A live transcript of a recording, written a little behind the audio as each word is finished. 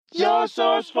your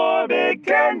source for Big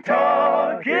Ten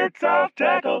talk. It's Off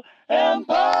Tackle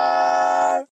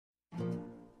Empire.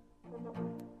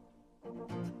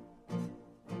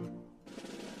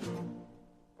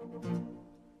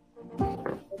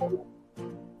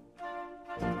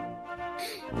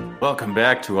 Welcome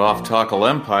back to Off Tackle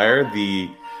Empire, the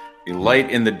light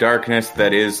in the darkness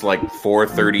that is like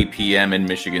 4:30 p.m. in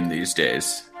Michigan these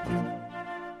days.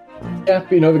 Yeah,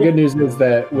 the good news is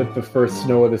that with the first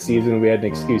snow of the season, we had an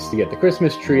excuse to get the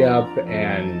Christmas tree up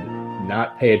and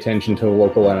not pay attention to the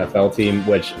local NFL team,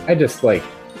 which I just like.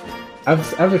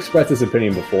 I've expressed this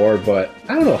opinion before, but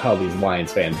I don't know how these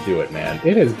Lions fans do it, man.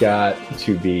 It has got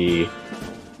to be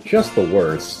just the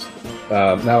worst.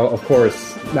 Now, of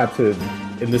course,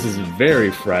 and this is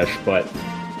very fresh, but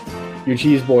your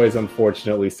Cheese Boys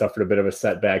unfortunately suffered a bit of a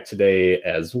setback today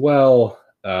as well.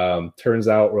 Turns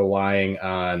out relying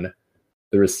on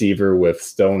the receiver with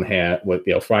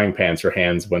frying pans for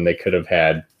hands when they could have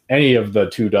had any of the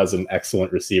 24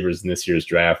 excellent receivers in this year's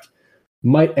draft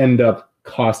might end up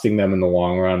costing them in the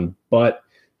long run. But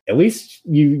at least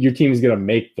your team is going to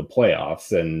make the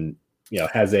playoffs and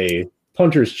has a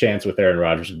puncher's chance with Aaron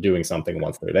Rodgers of doing something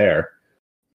once they're there.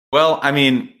 Well, I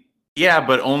mean, yeah,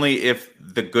 but only if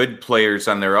the good players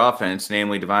on their offense,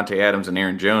 namely Devontae Adams and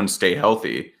Aaron Jones, stay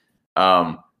healthy.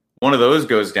 One of those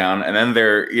goes down, and then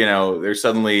they're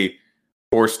suddenly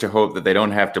forced to hope that they don't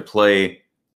have to play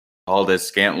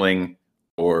Valdez-Scantling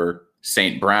or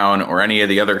St. Brown or any of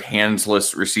the other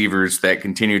handsless receivers that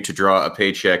continue to draw a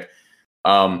paycheck.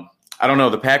 I don't know.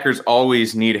 The Packers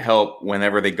always need help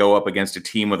whenever they go up against a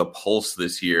team with a pulse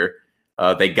this year.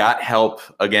 They got help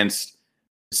against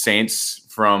the Saints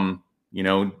from,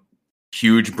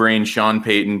 huge brain Sean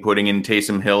Payton putting in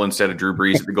Taysom Hill instead of Drew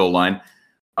Brees at the goal line.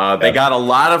 They got a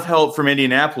lot of help from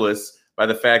Indianapolis by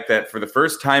the fact that for the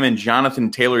first time in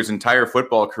Jonathan Taylor's entire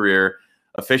football career,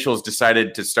 officials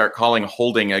decided to start calling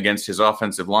holding against his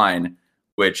offensive line,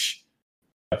 which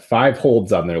 5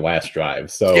 holds on their last drive.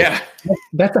 So yeah,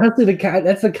 that's honestly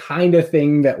that's the kind of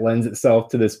thing that lends itself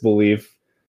to this belief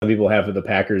some people have that the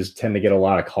Packers tend to get a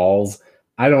lot of calls.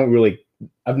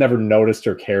 I've never noticed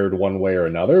or cared one way or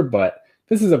another, but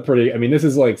this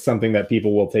is like something that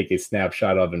people will take a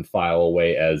snapshot of and file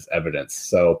away as evidence.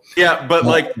 So yeah,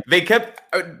 but they kept,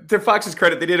 to Fox's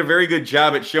credit, they did a very good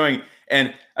job at showing.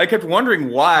 And I kept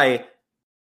wondering why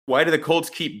do the Colts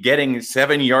keep getting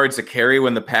 7 yards a carry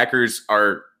when the Packers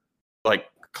are like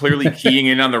clearly keying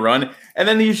in on the run? And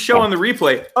then you show on the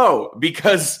replay,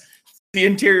 because the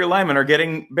interior linemen are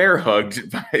getting bear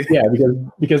hugged. Yeah,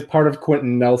 because part of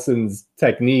Quentin Nelson's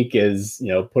technique is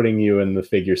putting you in the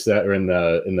figure set or in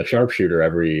the sharpshooter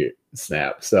every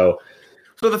snap. So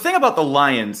the thing about the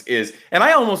Lions is, and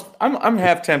I'm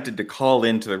half tempted to call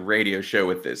into the radio show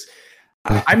with this.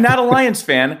 I'm not a Lions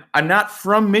fan. I'm not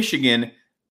from Michigan.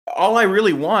 All I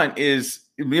really want is,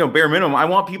 bare minimum, I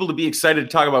want people to be excited to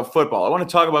talk about football. I want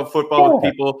to talk about football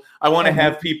with people. I want to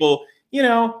have people,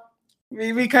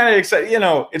 be kind of excited.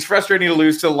 It's frustrating to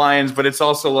lose to the Lions, but it's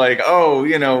also like,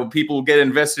 people get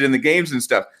invested in the games and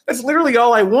stuff. That's literally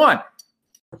all I want.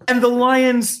 And the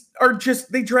Lions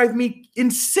they drive me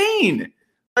insane.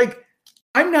 Like,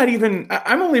 I'm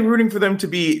only rooting for them to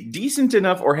be decent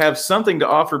enough or have something to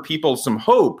offer people some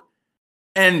hope.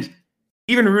 And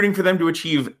even rooting for them to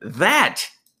achieve that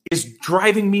is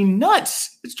driving me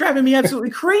nuts. It's driving me absolutely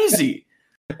crazy.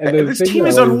 This team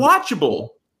is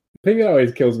unwatchable. The thing that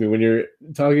always kills me when you're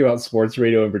talking about sports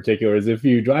radio in particular is if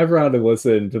you drive around and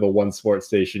listen to the one sports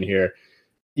station here,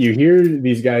 you hear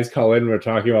these guys call in when we're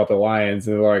talking about the Lions,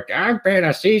 and they're like, I've been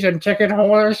a season ticket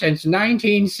holder since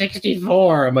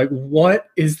 1964. I'm like, what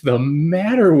is the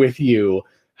matter with you?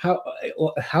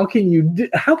 How can you do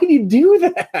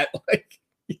that? Like,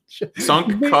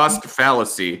 sunk cost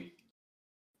fallacy.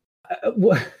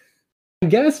 I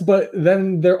guess, but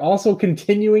then they're also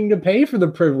continuing to pay for the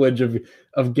privilege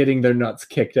of getting their nuts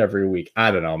kicked every week. I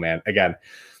don't know, man. Again,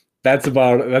 that's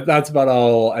about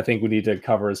all I think we need to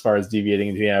cover as far as deviating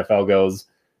into the NFL goes.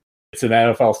 It's an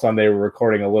NFL Sunday. We're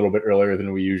recording a little bit earlier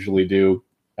than we usually do.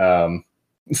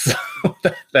 So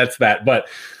that's that. But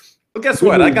well, guess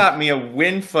what? I got me a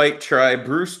Win Fight Try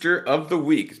Brewster of the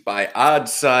Week by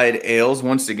Oddside Ales.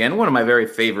 Once again, one of my very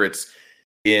favorites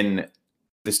in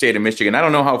the state of Michigan. I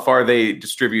don't know how far they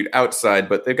distribute outside,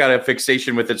 but they've got a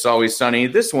fixation with It's Always Sunny.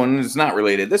 This one is not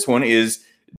related. This one is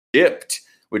Dipped,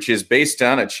 which is based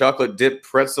on a chocolate dip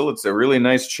pretzel. It's a really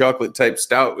nice chocolate type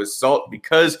stout with salt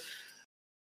because,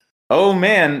 oh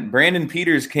man, Brandon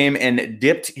Peters came and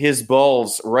dipped his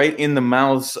balls right in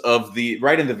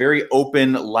the very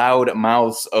open, loud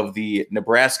mouths of the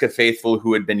Nebraska faithful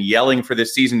who had been yelling for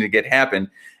this season to get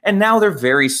happen. And now they're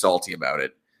very salty about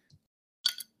it.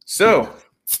 So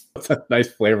that's a nice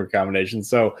flavor combination.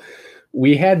 So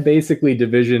we had basically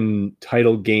division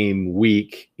title game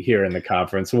week here in the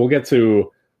conference. So we'll get to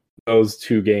those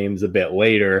two games a bit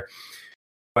later.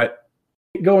 But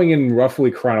going in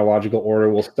roughly chronological order,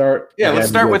 we'll start. Yeah, let's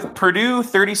start with Purdue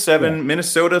 37,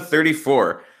 Minnesota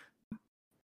 34.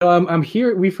 I'm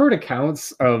here. We've heard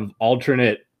accounts of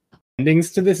alternate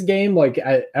endings to this game. Like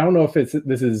I don't know if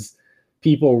this is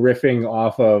people riffing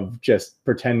off of just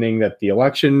pretending that the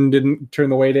election didn't turn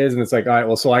the way it is, and it's like, all right,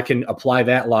 well, so I can apply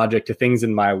that logic to things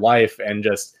in my life, and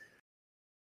just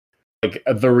like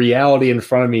the reality in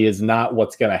front of me is not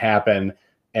what's going to happen.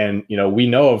 And we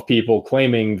know of people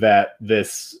claiming that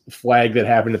this flag that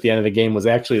happened at the end of the game was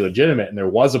actually legitimate, and there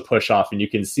was a push off, and you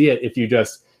can see it if you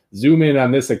just zoom in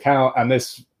on this account on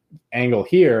this angle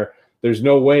here. There's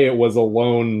no way it was a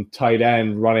lone tight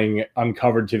end running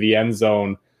uncovered to the end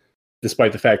zone,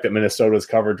 despite the fact that Minnesota's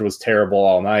coverage was terrible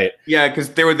all night. Yeah, because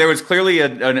there was clearly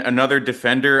another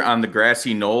defender on the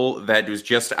grassy knoll that was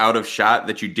just out of shot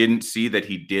that you didn't see that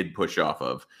he did push off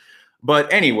of.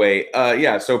 But anyway,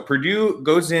 so Purdue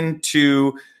goes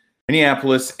into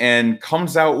Minneapolis and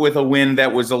comes out with a win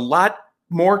that was a lot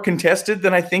more contested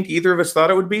than I think either of us thought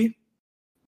it would be.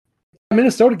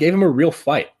 Minnesota gave him a real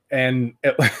fight. And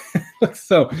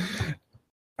so,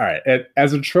 all right,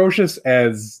 as atrocious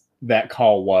as that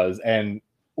call was, and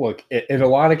look, in a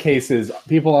lot of cases,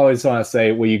 people always want to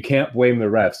say, well, you can't blame the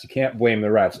refs. You can't blame the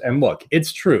refs. And look,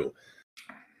 it's true.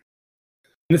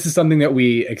 This is something that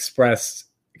we expressed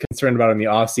concern about in the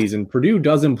offseason. Purdue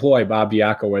does employ Bob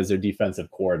Diaco as their defensive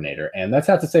coordinator. And that's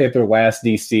not to say that their last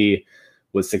DC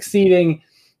was succeeding.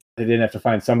 They didn't have to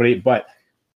find somebody. But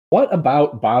what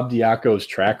about Bob Diaco's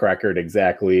track record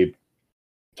exactly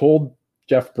told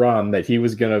Jeff Brom that he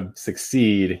was going to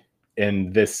succeed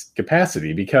in this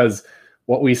capacity? Because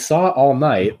what we saw all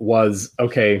night was,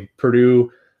 okay,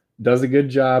 Purdue does a good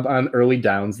job on early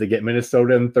downs. They get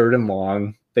Minnesota in 3rd and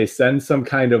long. They send some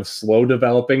kind of slow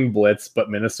developing blitz, but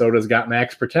Minnesota's got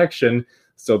max protection.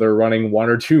 So they're running 1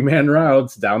 or 2 man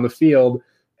routes down the field.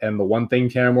 And the one thing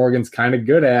Tanner Morgan's kind of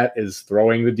good at is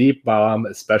throwing the deep bomb,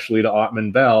 especially to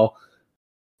Ottman Bell.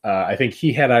 I think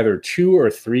he had either 2 or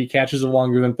 3 catches of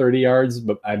longer than 30 yards,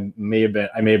 but I may have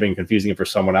been confusing it for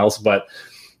someone else. But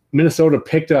Minnesota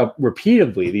picked up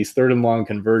repeatedly these 3rd and long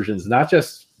conversions, not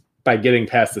just by getting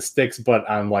past the sticks, but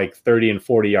on like 30 and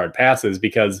 40 yard passes,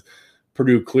 because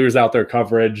Purdue clears out their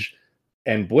coverage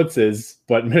and blitzes,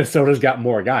 but Minnesota's got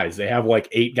more guys. They have like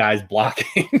 8 guys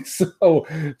blocking. So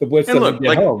the blitz doesn't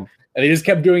get home. And they just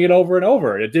kept doing it over and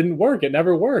over. It didn't work. It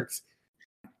never works.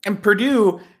 And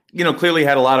Purdue, clearly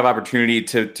had a lot of opportunity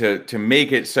to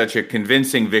make it such a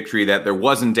convincing victory that there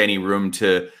wasn't any room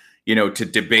to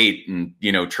debate and,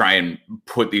 try and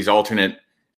put these alternate,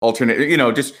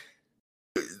 just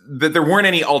that there weren't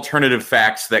any alternative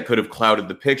facts that could have clouded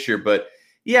the picture. But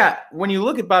yeah, when you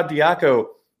look at Bob Diaco,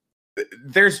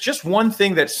 there's just one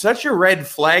thing that's such a red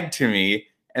flag to me,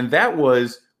 and that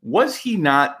was he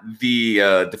not the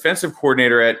defensive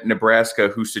coordinator at Nebraska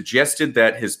who suggested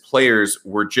that his players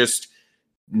were just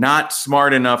not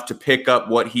smart enough to pick up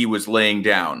what he was laying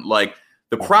down? Like,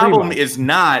 the problem is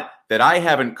not that I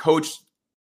haven't coached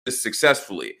this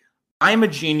successfully. I'm a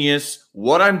genius.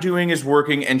 What I'm doing is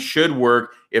working and should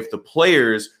work if the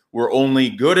players were only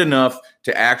good enough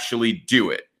to actually do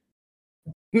it.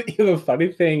 The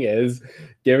funny thing is,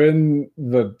 given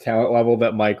the talent level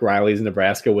that Mike Riley's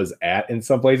Nebraska was at in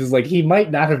some places, like, he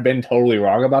might not have been totally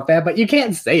wrong about that, but you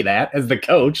can't say that as the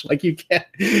coach. Like, you can't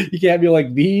be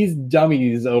like, these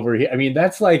dummies over here. I mean,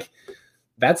 that's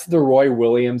the Roy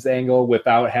Williams angle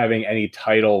without having any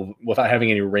title, without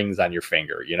having any rings on your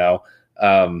finger,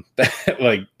 that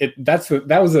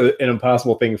was an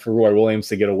impossible thing for Roy Williams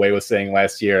to get away with saying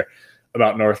last year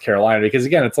about North Carolina, because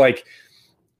again, it's like,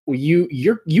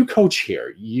 you coach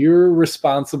here, you're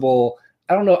responsible.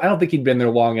 I don't think he'd been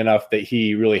there long enough that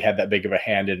he really had that big of a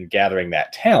hand in gathering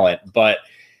that talent, but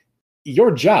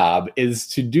your job is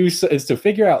to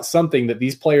figure out something that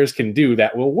these players can do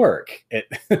that will work.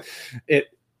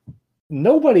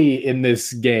 Nobody in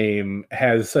this game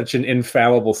has such an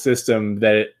infallible system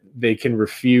that they can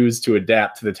refuse to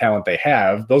adapt to the talent they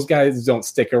have. Those guys don't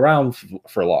stick around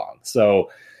for long. So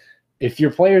if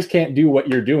your players can't do what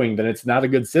you're doing, then it's not a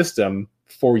good system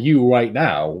for you right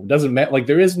now. It doesn't matter. Like,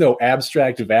 there is no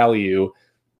abstract value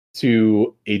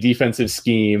to a defensive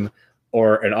scheme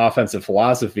or an offensive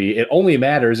philosophy. It only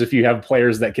matters if you have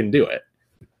players that can do it.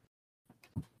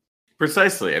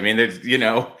 Precisely. I mean, if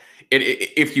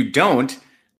you don't,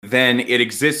 then it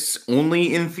exists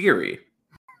only in theory,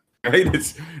 right?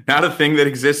 It's not a thing that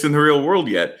exists in the real world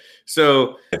yet.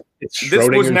 So It's this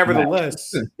was Schrodinger's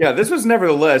nevertheless, this was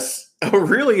nevertheless a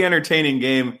really entertaining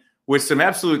game with some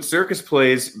absolute circus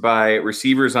plays by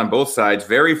receivers on both sides,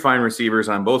 very fine receivers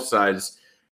on both sides.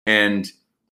 And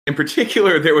in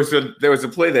particular, there was a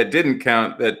play that didn't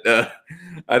count that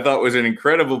I thought was an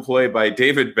incredible play by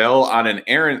David Bell on an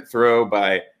errant throw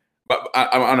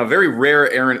on a very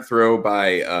rare errant throw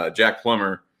by Jack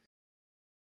Plummer,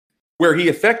 where he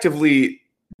effectively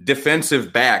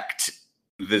defensive backed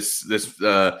this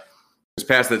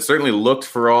pass that certainly looked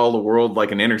for all the world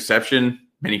like an interception,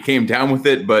 and he came down with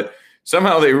it, but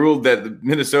somehow they ruled that the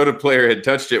Minnesota player had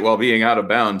touched it while being out of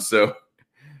bounds. So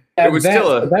it was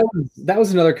that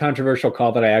was another controversial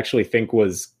call that I actually think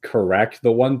was correct.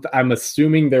 The one I'm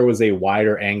assuming there was a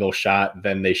wider angle shot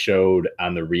than they showed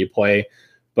on the replay,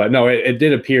 but no, it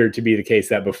did appear to be the case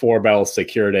that before Bell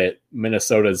secured it,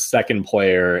 Minnesota's second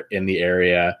player in the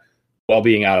area, while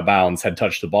being out of bounds, had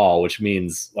touched the ball, which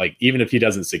means like even if he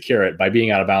doesn't secure it, by being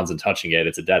out of bounds and touching it,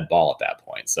 it's a dead ball at that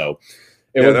point. So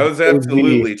that was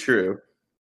absolutely true.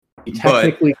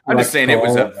 But I'm just saying it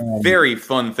was a very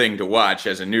fun thing to watch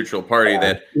as a neutral party.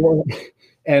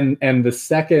 And the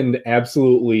second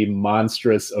absolutely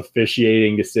monstrous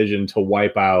officiating decision to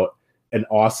wipe out an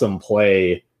awesome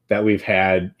play that we've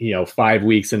had, 5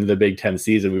 weeks into the Big Ten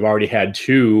season. We've already had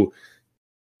two,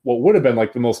 what would have been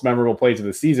like the most memorable plays of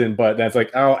the season, but that's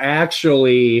like, oh,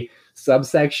 actually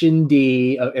subsection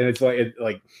D. And it's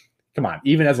like, come on,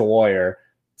 even as a lawyer,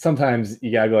 sometimes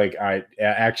you gotta be like, all right,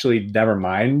 actually never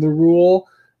mind the rule.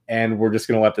 And we're just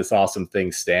going to let this awesome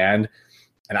thing stand.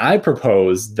 And I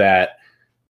propose that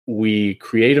we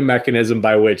create a mechanism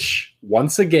by which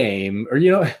once a game, or,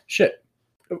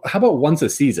 how about once a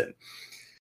season,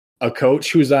 a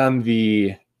coach who's on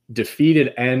the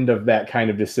defeated end of that kind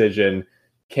of decision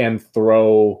can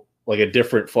throw like a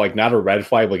different flag, not a red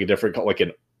flag, like a different, like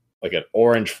an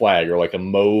orange flag or like a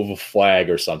mauve flag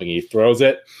or something. He throws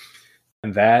it,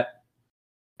 and that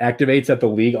activates at the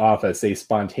league office a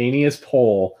spontaneous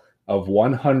poll of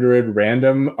 100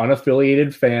 random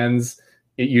unaffiliated fans.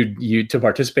 You to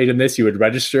participate in this, you would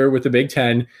register with the Big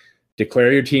Ten,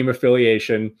 declare your team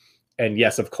affiliation, and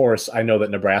yes, of course, I know that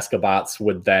Nebraska bots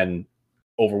would then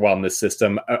overwhelm this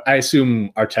system. I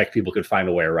assume our tech people could find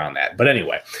a way around that. But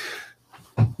anyway,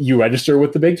 you register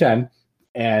with the Big Ten,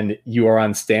 and you are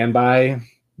on standby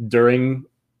during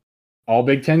all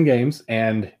Big Ten games.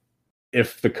 And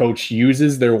if the coach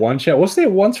uses their one chat, we'll say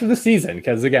it once for the season,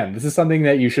 because again, this is something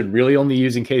that you should really only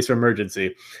use in case of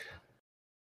emergency.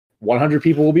 100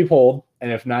 people will be polled,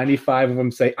 and if 95 of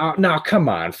them say, "Oh no, come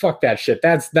on, fuck that shit,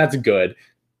 that's good,"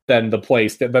 then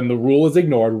the rule is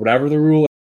ignored. Whatever the rule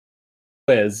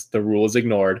is, the rule is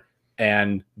ignored,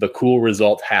 and the cool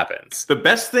result happens. The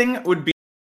best thing would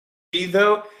be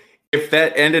though, if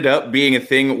that ended up being a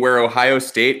thing where Ohio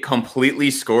State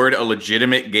completely scored a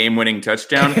legitimate game-winning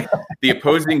touchdown, the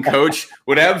opposing coach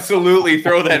would absolutely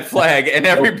throw that flag, and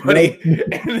everybody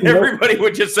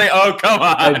would just say, "Oh, come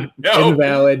on,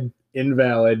 no,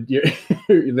 invalid."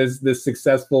 This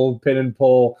successful pin and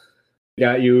pull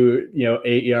got you,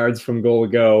 8 yards from goal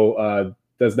to go.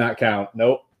 Does not count.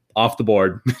 Nope, off the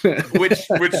board. which,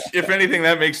 if anything,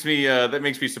 that makes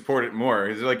me support it more.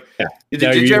 Is it like, did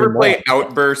you ever play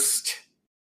Outburst?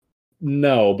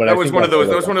 No, but that was one of those.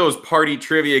 That was one of those party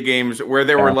trivia games where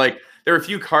there were a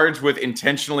few cards with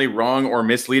intentionally wrong or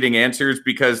misleading answers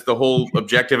because the whole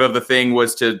objective of the thing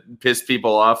was to piss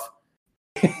people off.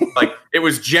 Like, it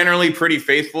was generally pretty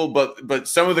faithful, but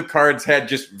some of the cards had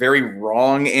just very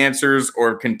wrong answers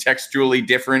or contextually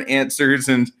different answers,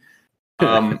 and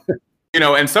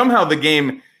and somehow the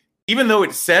game, even though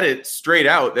it said it straight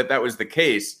out that was the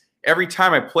case, every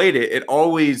time I played it, it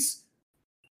always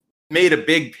made a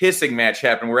big pissing match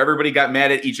happen where everybody got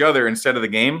mad at each other instead of the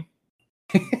game.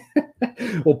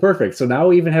 Well, perfect. So now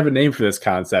we even have a name for this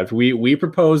concept. We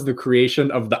propose the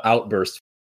creation of the Outburst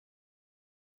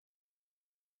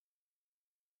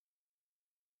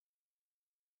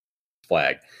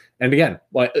flag. And again,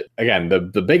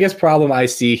 the biggest problem I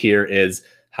see here is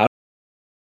how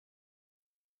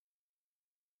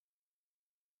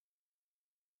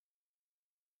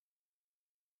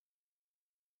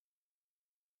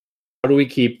do we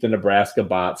keep the Nebraska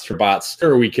bots,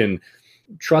 or we can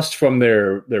trust from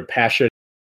their passion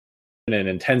and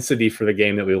intensity for the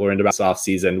game that we learned about this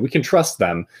offseason. We can trust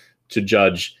them to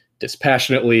judge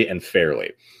dispassionately and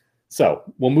fairly. So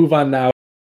we'll move on now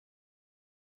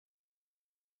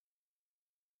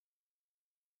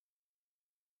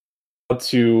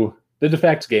to the de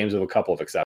facto games with a couple of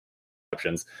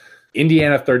exceptions.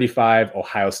 Indiana 35,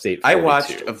 Ohio State 42. I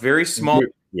watched a very small...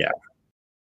 Yeah.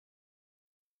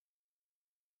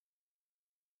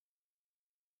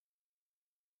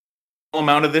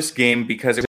 amount of this game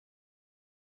because it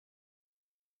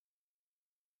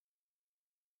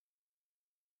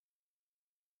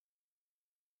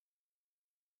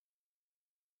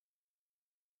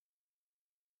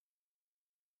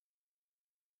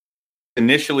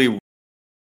initially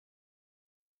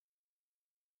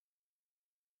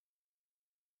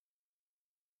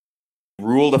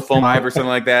ruled a full 5 or something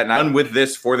like that, and I'm done with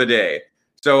this for the day.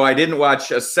 So I didn't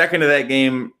watch a second of that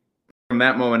game from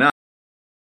that moment on.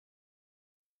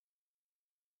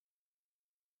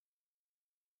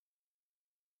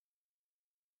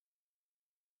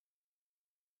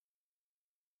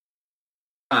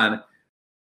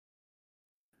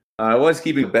 I was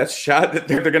keeping the best shot that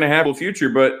they're going to have in the future,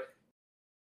 but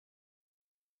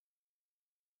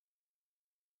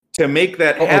to make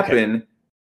that happen.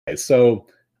 Okay. So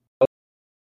I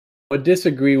would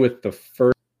disagree with the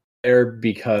first there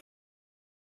because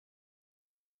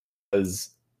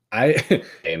I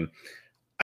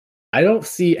don't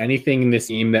see anything in this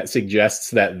team that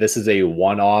suggests that this is a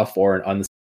one-off or an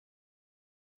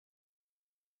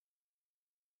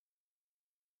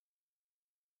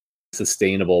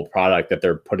unsustainable product that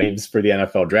they're putting for the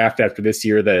NFL draft after this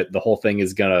year, that the whole thing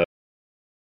is gonna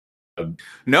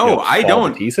I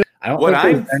don't think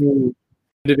there's any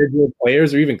individual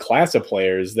players or even class of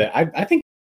players that I think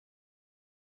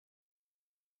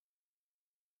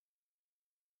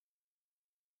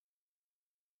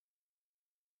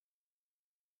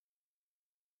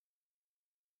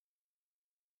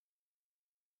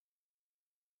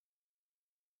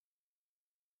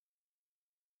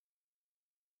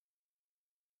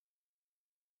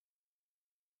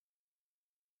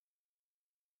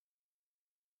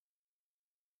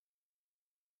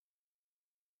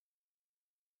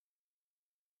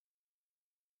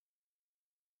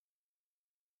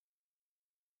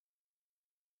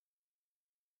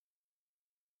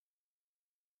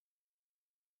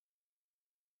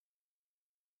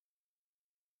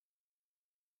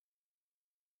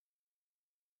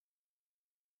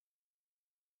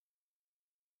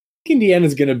Indiana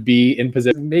is going to be in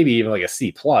position, maybe even like a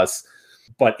C plus,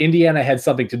 but Indiana had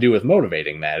something to do with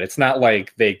motivating that. It's not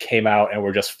like they came out and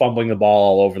were just fumbling the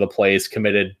ball all over the place,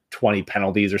 committed 20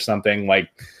 penalties or something. Like,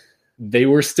 they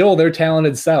were still their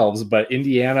talented selves, but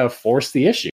Indiana forced the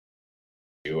issue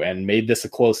and made this a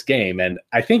close game. And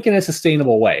I think in a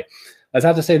sustainable way. That's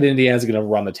not to say that Indiana's going to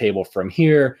run the table from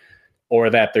here or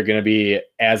that they're going to be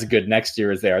as good next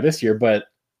year as they are this year, but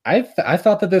I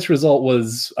thought that this result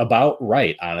was about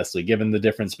right, honestly, given the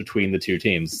difference between the two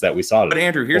teams that we saw. But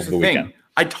Andrew, here's the thing.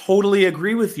 I totally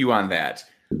agree with you on that.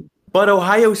 But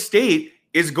Ohio State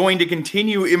is going to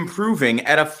continue improving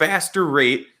at a faster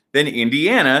rate than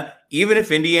Indiana, even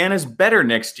if Indiana's better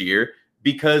next year,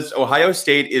 because Ohio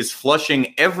State is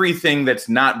flushing everything that's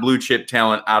not blue chip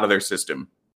talent out of their system.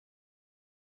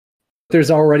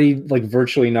 There's already like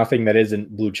virtually nothing that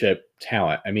isn't blue chip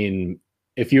talent. I mean,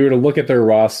 if you were to look at their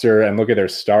roster and look at their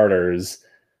starters,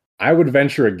 I would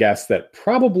venture a guess that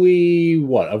probably,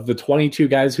 of the 22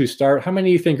 guys who start, how many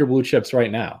do you think are blue chips right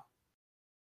now?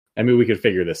 I mean, we could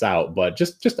figure this out, but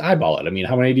just eyeball it. I mean,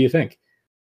 how many do you think?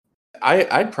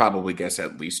 I'd probably guess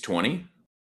at least 20.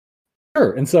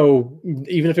 Sure. And so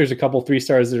even if there's a couple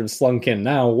 3-stars that have slunk in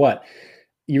now, what?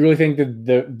 You really think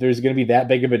that there's going to be that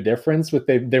big of a difference?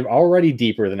 They're already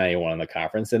deeper than anyone in the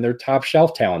conference, and their top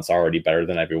shelf talent's already better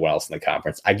than everyone else in the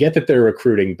conference. I get that they're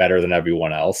recruiting better than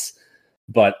everyone else,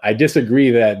 but I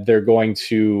disagree that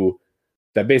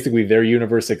that basically their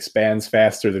universe expands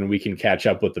faster than we can catch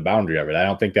up with the boundary of it. I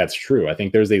don't think that's true. I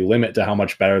think there's a limit to how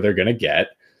much better they're going to get.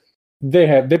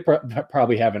 They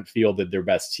probably haven't fielded their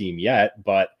best team yet,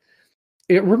 but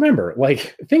remember,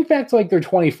 like, think back to like their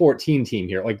 2014 team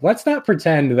here. Like, let's not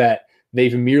pretend that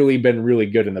they've merely been really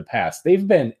good in the past. They've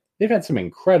had some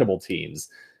incredible teams,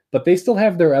 but they still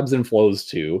have their ebbs and flows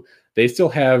too. They still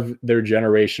have their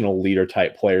generational leader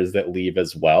type players that leave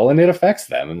as well, and it affects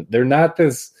them. And they're not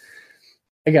this.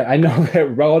 Again, I know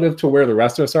that relative to where the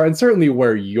rest of us are, and certainly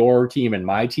where your team and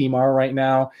my team are right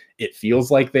now, it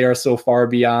feels like they are so far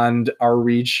beyond our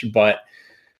reach, but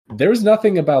there's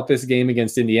nothing about this game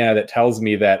against Indiana that tells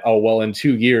me that, oh, well, in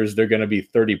 2 years, they're going to be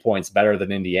 30 points better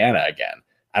than Indiana again.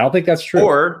 I don't think that's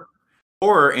true.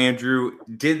 Or Andrew,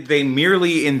 did they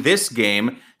merely in this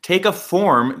game take a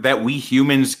form that we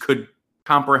humans could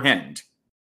comprehend?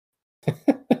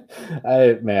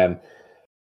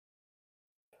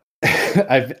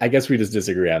 I guess we just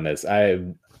disagree on this. I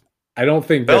don't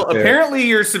think that. Well, apparently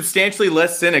you're substantially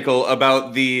less cynical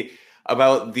about the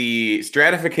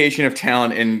stratification of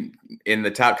talent in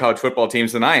the top college football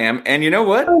teams than I am. And you know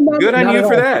what? Good on you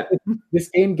for that. This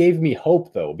game gave me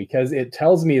hope, though, because it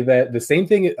tells me that the same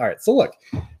thing. All right. So look,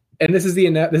 and this is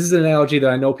an analogy that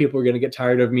I know people are going to get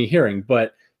tired of me hearing,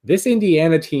 but this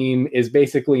Indiana team is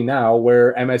basically now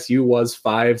where MSU was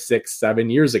 5, 6, 7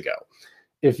 years ago.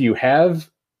 If you have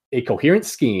a coherent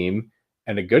scheme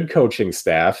and a good coaching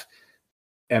staff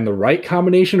and the right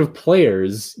combination of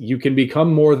players, you can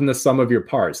become more than the sum of your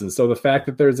parts. And so the fact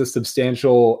that there's a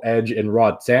substantial edge in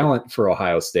raw talent for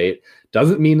Ohio State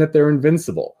doesn't mean that they're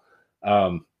invincible.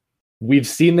 We've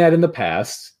seen that in the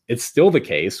past. It's still the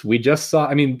case. We just saw,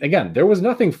 I mean, again, there was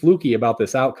nothing fluky about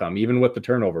this outcome, even with the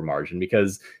turnover margin,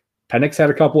 because Penix had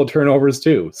a couple of turnovers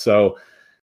too. So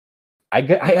I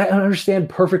understand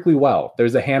perfectly well.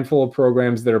 There's a handful of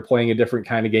programs that are playing a different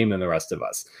kind of game than the rest of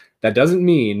us. That doesn't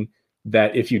mean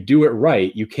that if you do it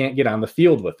right, you can't get on the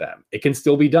field with them. It can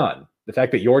still be done. The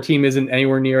fact that your team isn't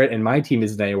anywhere near it and my team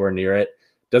isn't anywhere near it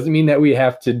doesn't mean that we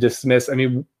have to dismiss. I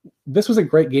mean, this was a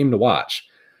great game to watch.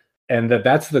 And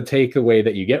that's the takeaway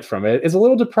that you get from it is a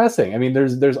little depressing. I mean,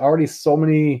 there's already so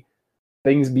many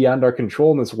things beyond our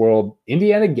control in this world.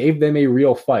 Indiana gave them a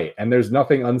real fight, and there's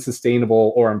nothing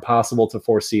unsustainable or impossible to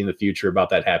foresee in the future about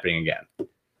that happening again.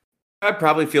 I'd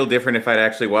probably feel different if I'd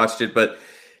actually watched it, but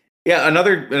yeah,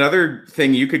 another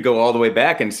thing you could go all the way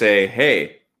back and say,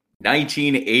 hey,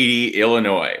 1980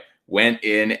 Illinois went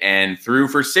in and threw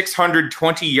for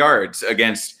 620 yards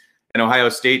against an Ohio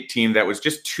State team that was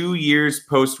just 2 years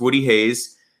post Woody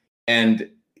Hayes. And,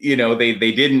 you know, they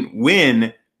didn't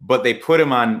win, but they put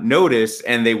them on notice,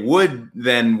 and they would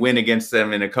then win against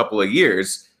them in a couple of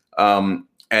years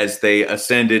as they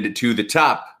ascended to the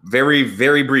top very,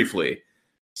 very briefly.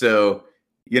 So,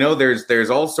 you know, there's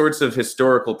all sorts of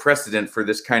historical precedent for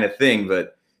this kind of thing,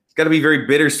 but it's got to be very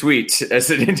bittersweet as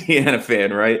an Indiana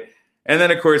fan, right? And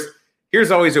then, of course,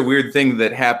 here's always a weird thing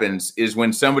that happens is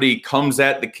when somebody comes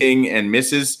at the king and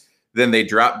misses, then they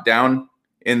drop down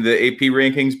in the AP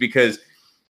rankings because,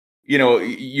 you know,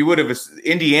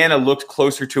 Indiana looked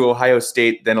closer to Ohio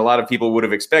State than a lot of people would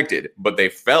have expected, but they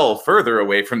fell further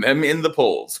away from them in the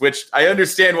polls, which I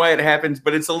understand why it happens,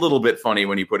 but it's a little bit funny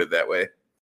when you put it that way.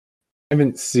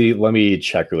 Let me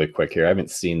check really quick here. I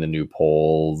haven't seen the new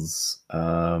polls.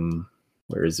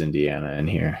 Where is Indiana in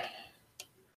here?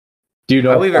 Do you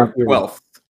know? I believe they're 12th.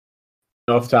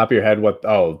 Know off the top of your head what?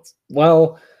 Oh,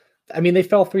 well, I mean, they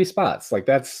fell 3 spots. Like,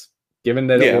 that's given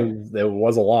that it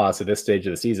was a loss at this stage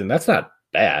of the season. That's not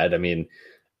bad. I mean,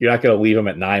 you're not going to leave them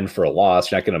at 9 for a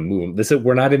loss. You're not going to move them.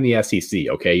 We're not in the SEC.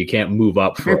 Okay, you can't move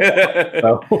up.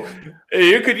 So.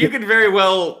 You could very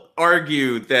well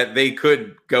argue that they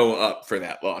could go up for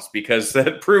that loss because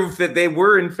that proved that they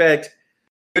were in fact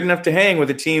good enough to hang with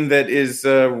a team that is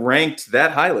ranked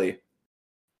that highly.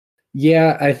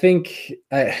 Yeah, I think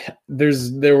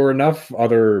there were enough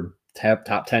other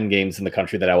top 10 games in the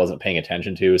country that I wasn't paying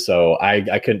attention to, so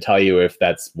I couldn't tell you if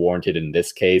that's warranted in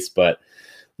this case. But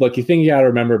look, the thing you got to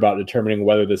remember about determining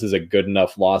whether this is a good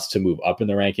enough loss to move up in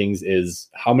the rankings is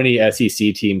how many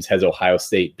SEC teams has Ohio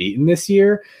State beaten this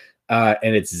year,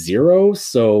 and it's 0,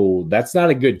 so that's not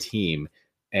a good team,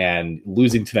 and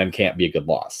losing to them can't be a good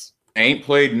loss. Ain't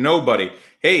played nobody.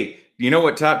 Hey, you know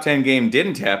what top 10 game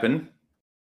didn't happen?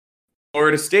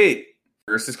 Florida State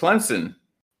versus Clemson.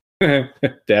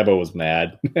 Dabo was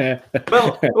mad.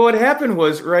 Well, what happened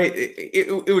was, right,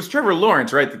 it was Trevor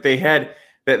Lawrence, right, that they had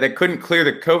that couldn't clear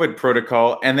the COVID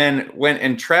protocol and then went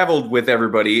and traveled with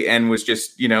everybody and was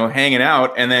just, you know, hanging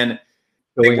out. And then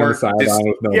they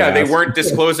weren't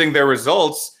disclosing their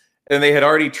results, and they had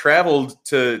already traveled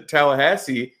to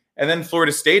Tallahassee. And then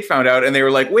Florida State found out, and they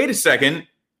were like, wait a second.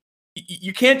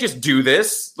 You can't just do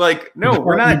this. Like, no,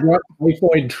 we're not. You brought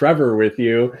Typhoid Trevor with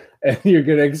you, and you're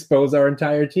going to expose our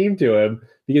entire team to him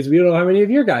because we don't know how many of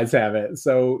your guys have it.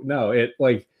 So, no,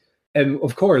 and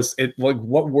of course, what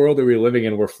world are we living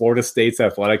in where Florida State's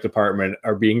athletic department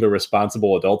are being the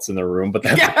responsible adults in the room? But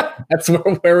that's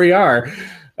where we are.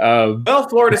 Well,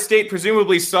 Florida State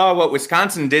presumably saw what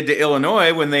Wisconsin did to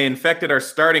Illinois when they infected our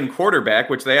starting quarterback,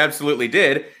 which they absolutely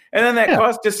did. And then that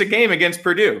cost us a game against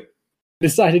Purdue.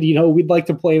 Decided, we'd like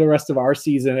to play the rest of our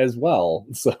season as well.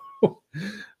 So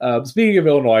speaking of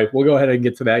Illinois, we'll go ahead and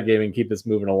get to that game and keep this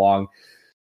moving along.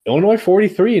 Illinois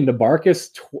 43 and Nebraska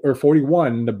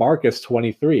 41, Nebraska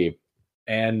 23.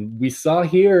 And we saw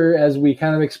here, as we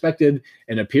kind of expected,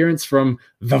 an appearance from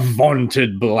the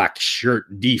vaunted black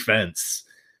shirt defense,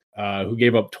 who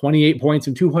gave up 28 points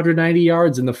and 290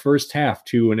 yards in the first half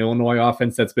to an Illinois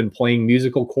offense that's been playing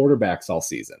musical quarterbacks all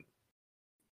season.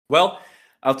 Well,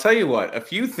 I'll tell you what, a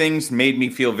few things made me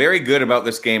feel very good about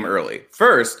this game early.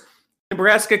 First,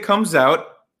 Nebraska comes out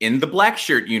in the black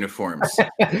shirt uniforms.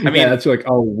 I mean, that's like,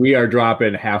 we are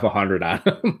dropping 100 on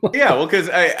them. Yeah, well, because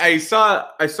I saw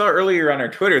earlier on our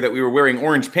Twitter that we were wearing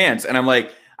orange pants, and I'm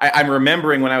like, I'm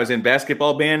remembering when I was in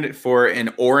basketball band for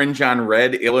an orange on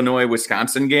red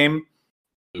Illinois-Wisconsin game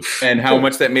and how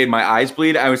much that made my eyes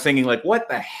bleed. I was thinking, like, what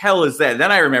the hell is that?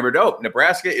 Then I remembered, oh,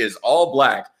 Nebraska is all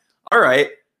black. All right,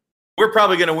 we're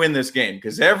probably going to win this game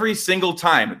because every single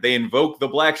time they invoke the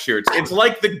black shirts, it's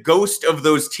like the ghost of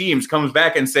those teams comes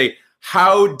back and say,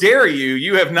 how dare you?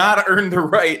 You have not earned the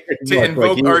right to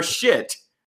invoke our shit.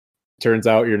 Turns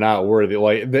out you're not worthy.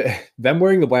 Like them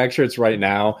wearing the black shirts right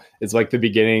now is like the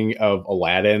beginning of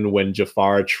Aladdin when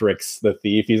Jafar tricks the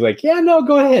thief. He's like, yeah, no,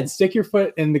 go ahead. Stick your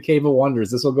foot in the Cave of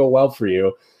Wonders. This will go well for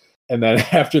you. And then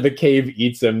after the cave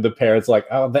eats him, the parrot's like,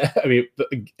 oh,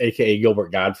 AKA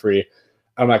Gilbert Godfrey.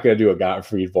 I'm not going to do a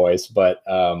Gottfried voice, but,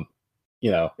 like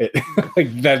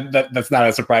that's not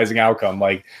a surprising outcome.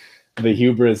 Like the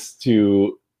hubris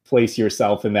to place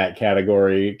yourself in that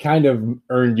category kind of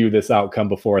earned you this outcome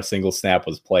before a single snap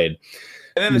was played.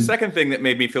 And then the second thing that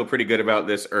made me feel pretty good about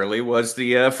this early was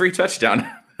the free touchdown.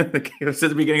 It was at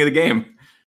the beginning of the game.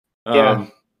 The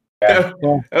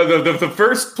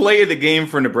first play of the game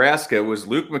for Nebraska was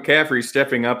Luke McCaffrey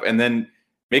stepping up and then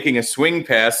making a swing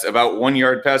pass about 1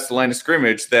 yard past the line of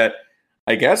scrimmage that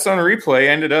I guess on replay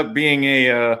ended up being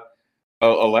a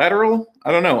lateral.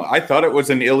 I don't know. I thought it was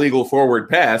an illegal forward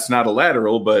pass, not a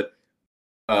lateral, but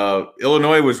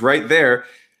Illinois was right there.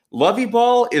 Lovey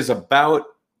Ball is about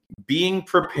being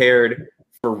prepared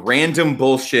for random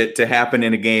bullshit to happen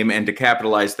in a game and to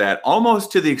capitalize that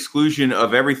almost to the exclusion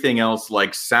of everything else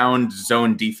like sound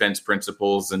zone defense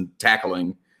principles and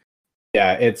tackling.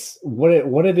 Yeah, it's what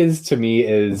it is to me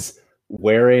is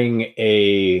wearing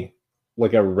a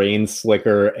rain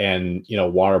slicker and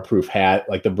waterproof hat,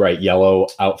 like the bright yellow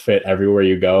outfit everywhere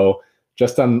you go,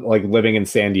 just on like living in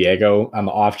San Diego on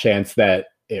the off chance that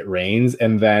it rains,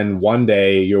 and then one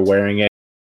day you're wearing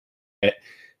it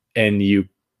and you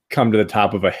come to the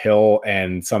top of a hill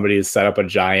and somebody has set up a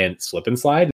giant slip and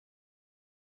slide.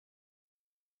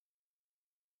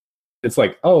 It's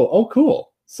like, oh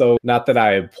cool. So not that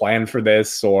I planned for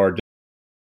this or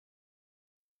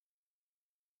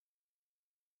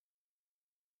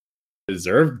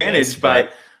deserved this, by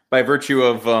virtue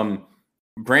of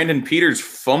Brandon Peters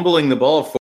fumbling the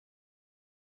ball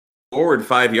forward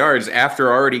 5 yards after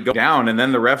already going down, and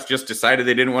then the refs just decided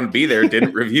they didn't want to be there,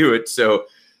 didn't review it. So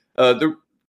the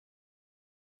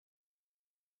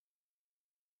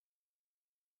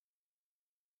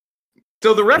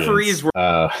referees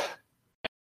were.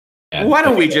 Why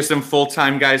don't we just some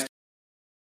full-time guys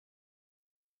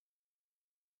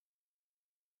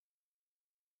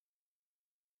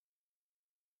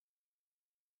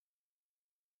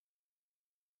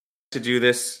to do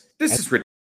this? This is ridiculous.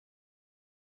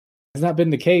 Has not been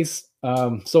the case.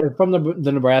 So from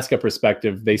the Nebraska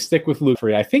perspective, they stick with Luke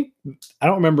Free. I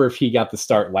don't remember if he got the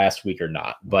start last week or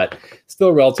not, but still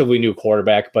a relatively new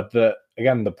quarterback. But the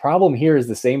problem here is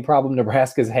the same problem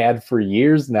Nebraska's had for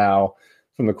years now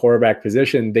from the quarterback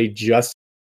position. They just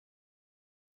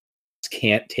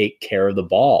can't take care of the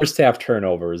ball. First half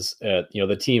turnovers.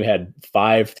 The team had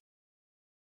 5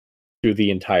 through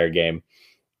the entire game.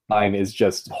 Line is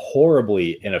just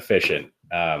horribly inefficient.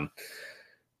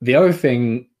 The other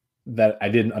thing that I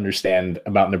didn't understand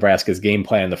about Nebraska's game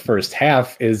plan in the first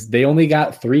half is they only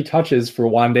got 3 touches for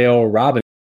Wan'Dale Robinson.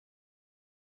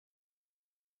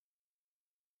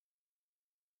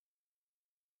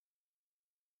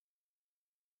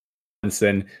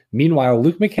 Meanwhile,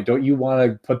 Luke McCaffrey, don't you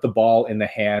want to put the ball in the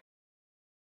hands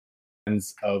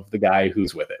of the guy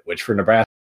who's with it, which for Nebraska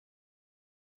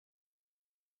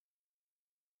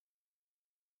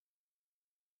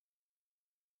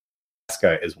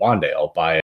is Wan'Dale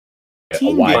by a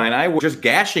wide line. I was just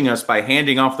gashing us by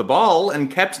handing off the ball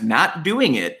and kept not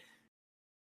doing it.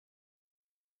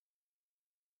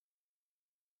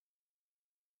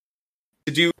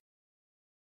 To do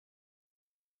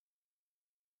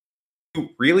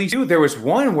really do. There was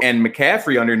one and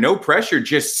McCaffrey under no pressure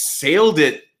just sailed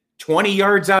it 20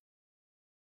 yards out.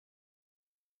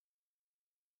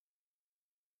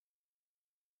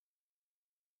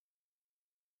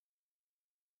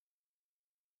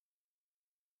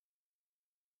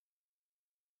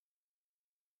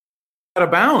 Out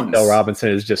of bounds. Wan'Dale Robinson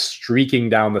is just streaking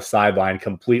down the sideline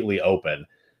completely open.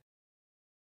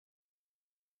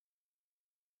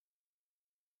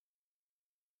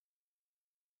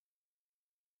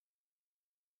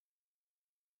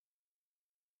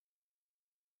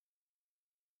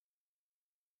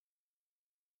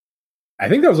 I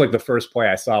think that was like the first play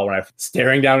I saw when I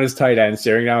staring down his tight end.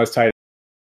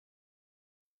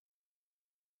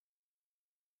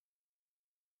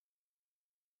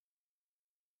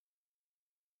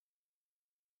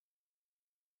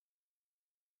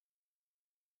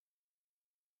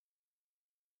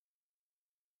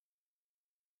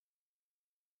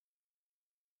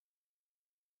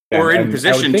 or in And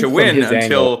position to from win his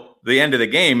until angle- the end of the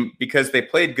game because they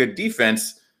played good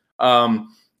defense.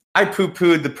 I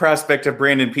poo-pooed the prospect of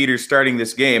Brandon Peters starting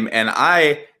this game, and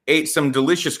I ate some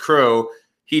delicious crow.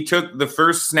 He took the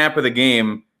first snap of the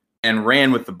game and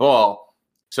ran with the ball.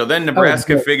 So then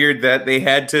Nebraska figured that they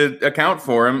had to account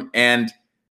for him, and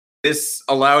this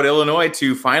allowed Illinois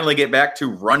to finally get back to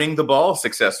running the ball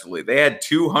successfully. They had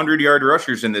 200-yard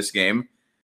rushers in this game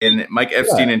in Mike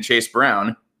Epstein and Chase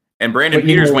Brown, and Brandon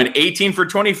Peters went 18 for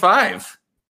 25.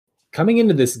 Coming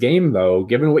into this game, though,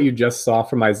 given what you just saw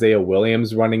from Isaiah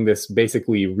Williams running this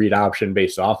basically read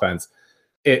option-based offense,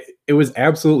 it was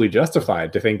absolutely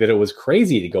justified to think that it was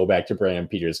crazy to go back to Brandon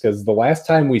Peters, because the last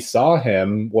time we saw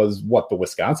him was the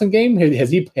Wisconsin game? Had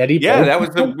he Yeah, that was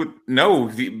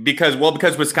because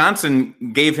Wisconsin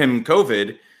gave him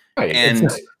COVID. Right.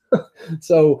 And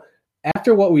so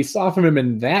after what we saw from him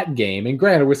in that game, and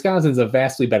granted, Wisconsin's a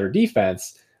vastly better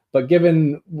defense, but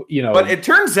given, But it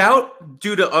turns out,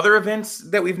 due to other events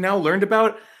that we've now learned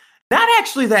about, not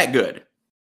actually that good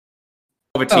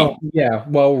of a team. Oh, yeah,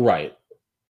 well, right.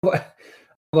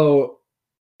 Although,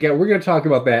 yeah, we're going to talk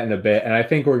about that in a bit, and I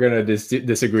think we're going to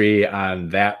disagree on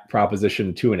that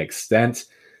proposition to an extent,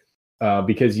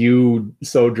 because you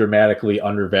so dramatically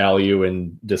undervalue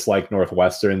and dislike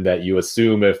Northwestern that you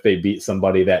assume if they beat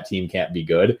somebody, that team can't be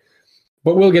good.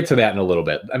 But we'll get to that in a little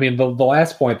bit. I mean, the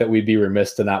last point that we'd be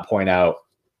remiss to not point out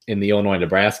in the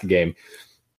Illinois-Nebraska game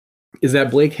is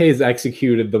that Blake Hayes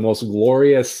executed the most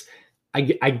glorious, I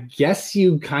guess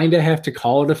you kind of have to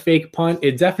call it a fake punt.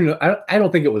 It definitely, I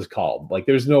don't think it was called. Like,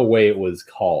 there's no way it was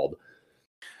called.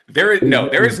 There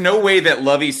is no way that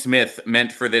Lovie Smith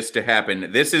meant for this to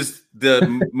happen. This is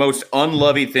the most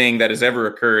unlovey thing that has ever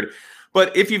occurred.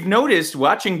 But if you've noticed,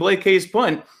 watching Blake Hayes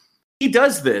punt, he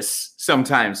does this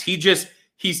sometimes. He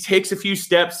takes a few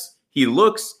steps, he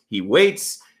looks, he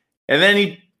waits, and then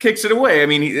he kicks it away. I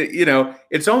mean,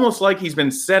 it's almost like he's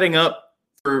been setting up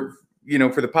for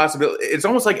the possibility. It's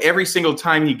almost like every single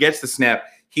time he gets the snap,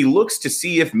 he looks to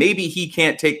see if maybe he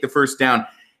can't take the first down.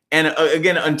 And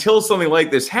again, until something like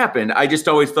this happened, I just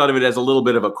always thought of it as a little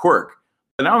bit of a quirk.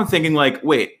 But now I'm thinking, like,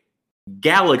 wait,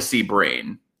 galaxy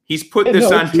brain. He's put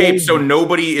this on tape so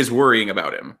nobody is worrying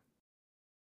about him.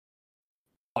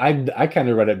 I kind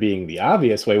of read it being the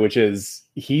obvious way, which is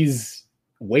he's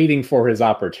waiting for his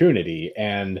opportunity.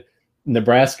 And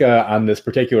Nebraska on this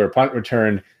particular punt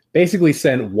return basically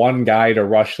sent one guy to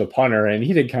rush the punter, and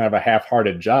he did kind of a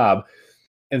half-hearted job.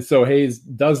 And so Hayes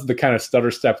does the kind of stutter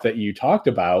step that you talked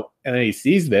about, and then he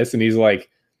sees this, and he's like,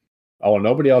 oh, well,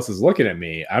 nobody else is looking at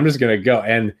me. I'm just going to go.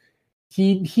 And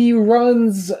he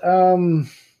runs...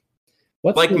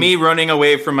 me running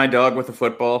away from my dog with a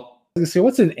football. So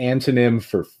what's an antonym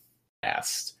for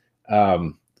fast?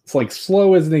 It's like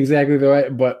slow isn't exactly the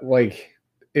right, but like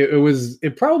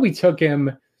it probably took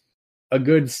him a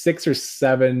good 6 or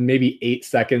 7, maybe 8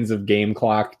 seconds of game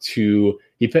clock so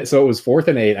it was 4th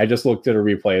and 8. I just looked at a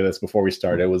replay of this before we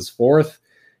started. It was 4th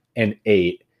and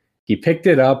 8. He picked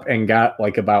it up and got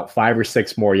like about 5 or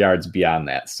 6 more yards beyond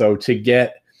that. So he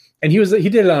did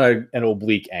it on an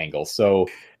oblique angle. So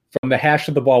from the hash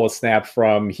of the ball was snapped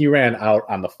from, he ran out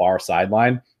on the far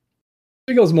sideline.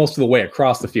 He goes most of the way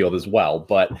across the field as well.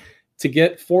 But to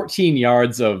get 14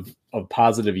 yards of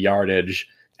positive yardage,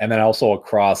 and then also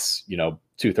across, 2/3,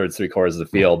 3/4 of the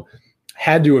field,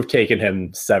 had to have taken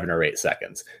him 7 or 8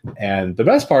 seconds. And the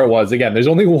best part was, again, there's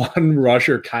only one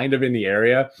rusher kind of in the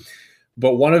area,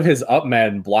 but one of his up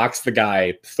men blocks the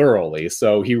guy thoroughly.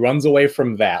 So he runs away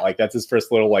from that. Like, that's his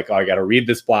first little, like, oh, I got to read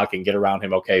this block and get around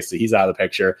him. Okay, so he's out of the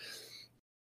picture.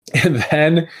 And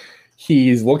then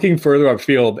he's looking further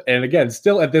upfield. And again,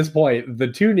 still at this point, the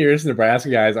 2 nearest Nebraska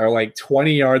guys are like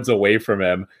 20 yards away from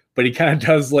him. But he kind of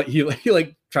does, like, he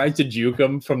tries to juke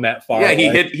him from that far. Yeah,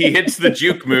 he hits the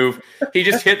juke move. He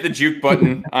just hit the juke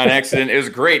button on accident. It was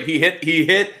great. He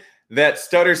hit that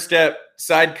stutter step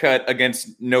side cut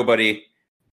against nobody.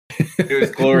 It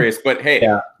was glorious. But hey,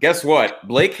 Guess what?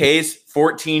 Blake Hayes,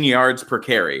 14 yards per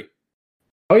carry.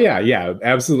 Oh yeah,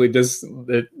 absolutely.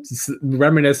 It's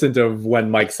reminiscent of when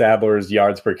Mike Sadler's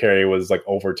yards per carry was like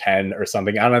over 10 or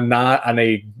something on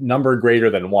a number greater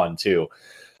than 1 too.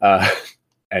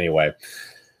 Anyway.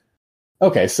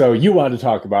 Okay, so you wanted to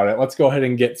talk about it. Let's go ahead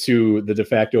and get to the de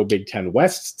facto Big Ten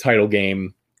West title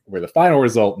game, where the final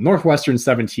result, Northwestern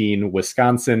 17,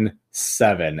 Wisconsin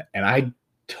 7. And I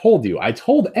told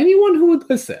anyone who would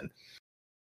listen,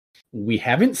 we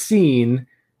haven't seen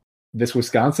this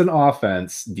Wisconsin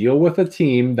offense deal with a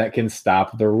team that can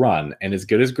stop the run. And as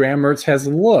good as Graham Mertz has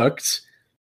looked,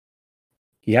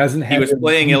 he hasn't had... He was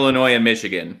playing Illinois and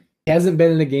Michigan. he hasn't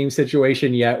been in a game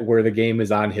situation yet where the game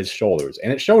is on his shoulders.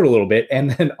 And it showed a little bit.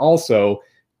 And then also,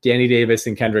 Danny Davis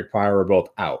and Kendrick Pryor were both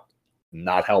out.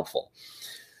 Not helpful.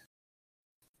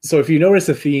 So if you notice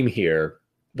a theme here,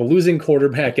 the losing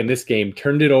quarterback in this game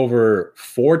turned it over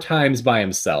 4 times by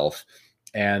himself,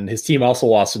 and his team also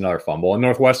lost another fumble, and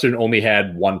Northwestern only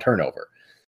had 1 turnover.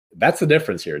 That's the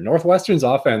difference here. Northwestern's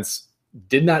offense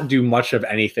did not do much of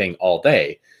anything all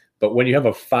day, but when you have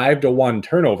a 5-to-1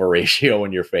 turnover ratio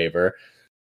in your favor,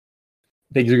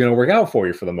 things are going to work out for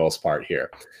you for the most part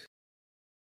here.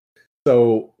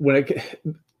 So I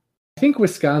think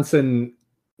Wisconsin,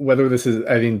 whether this is,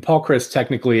 Paul Chryst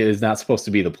technically is not supposed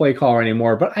to be the play caller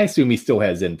anymore, but I assume he still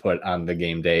has input on the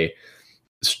game day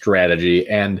strategy.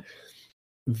 And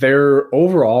their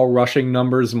overall rushing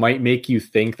numbers might make you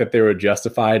think that they were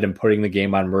justified in putting the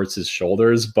game on Mertz's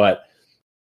shoulders. But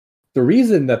the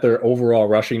reason that their overall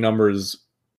rushing numbers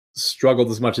struggled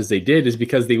as much as they did is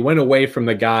because they went away from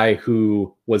the guy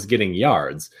who was getting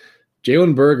yards.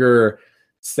 Jalen Berger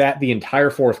sat the entire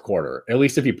fourth quarter. At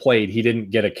least if he played, he didn't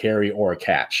get a carry or a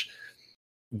catch.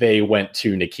 They went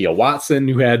to Nikhil Watson,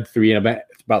 who had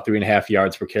about 3.5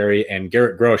 yards per carry, and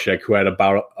Garrett Groshek, who had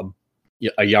about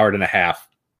a yard and a half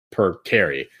per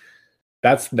carry.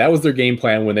 That was their game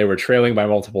plan when they were trailing by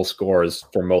multiple scores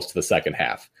for most of the second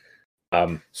half.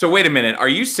 So wait a minute. Are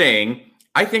you saying,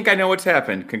 I think I know what's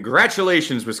happened.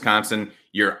 Congratulations, Wisconsin.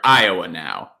 You're Iowa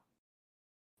now.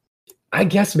 I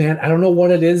guess, man, I don't know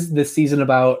what it is this season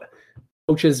about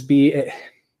coaches if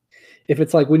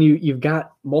it's like when you've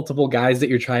got multiple guys that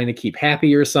you're trying to keep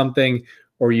happy or something,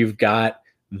 or you've got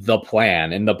the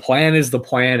plan, and the plan is the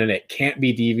plan and it can't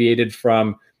be deviated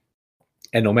from.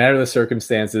 And no matter the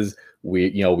circumstances,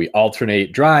 we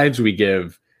alternate drives. We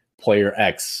give player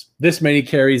X this many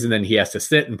carries, and then he has to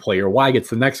sit, and player Y gets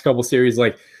the next couple series.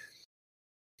 Like,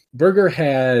 Berger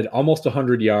had almost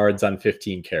 100 yards on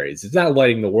 15 carries. He's not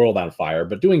lighting the world on fire,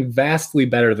 but doing vastly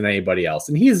better than anybody else.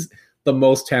 And he's the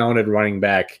most talented running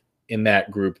back in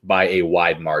that group by a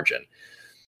wide margin.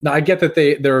 Now, I get that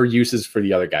there are uses for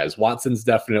the other guys. Watson's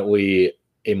definitely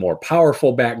a more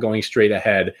powerful back going straight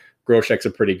ahead. Groshek's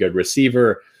a pretty good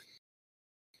receiver.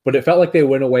 But it felt like they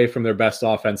went away from their best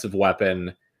offensive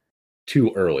weapon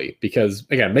too early, because,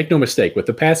 again, make no mistake, with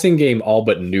the passing game all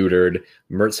but neutered,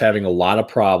 Mertz having a lot of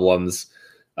problems.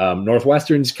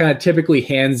 Northwestern's kind of typically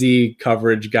handsy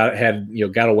coverage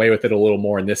got away with it a little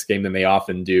more in this game than they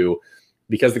often do,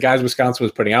 because the guys Wisconsin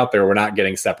was putting out there were not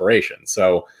getting separation.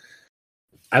 So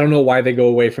I don't know why they go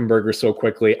away from Berger so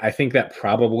quickly. I think that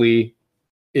probably,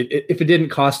 if it didn't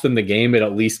cost them the game, it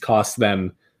at least cost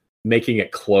them making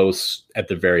it close at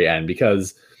the very end,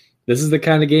 because this is the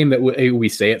kind of game that we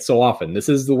say it so often. This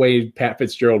is the way Pat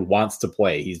Fitzgerald wants to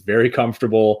play. He's very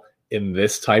comfortable in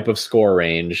this type of score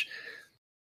range,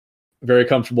 very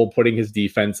comfortable putting his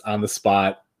defense on the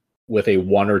spot with a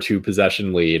 1 or 2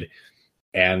 possession lead,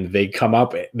 and they come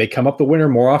up the winner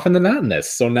more often than not in this.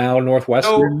 So now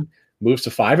Northwestern moves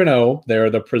to 5-0. They're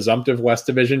the presumptive West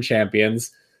Division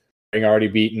champions, having already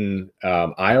beaten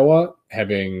Iowa.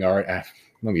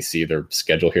 Let me see their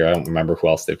schedule here. I don't remember who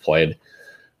else they've played.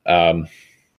 I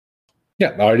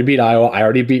already beat Iowa. I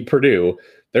already beat Purdue.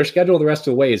 Their schedule the rest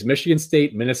of the way is Michigan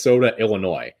State, Minnesota,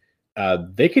 Illinois.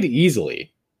 They could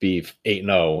easily be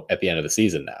 8-0 at the end of the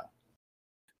season now.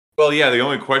 Well, yeah, the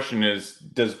only question is,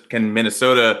 can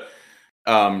Minnesota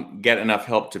get enough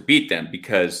help to beat them?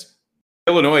 Because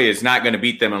Illinois is not going to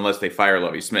beat them unless they fire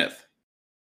Lovie Smith.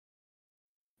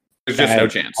 There's just no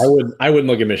chance. I wouldn't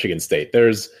look at Michigan State.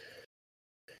 There's,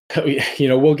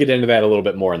 we'll get into that a little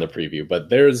bit more in the preview, but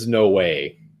there's no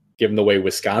way, given the way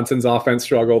Wisconsin's offense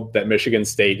struggled, that Michigan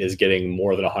State is getting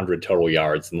more than 100 total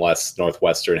yards unless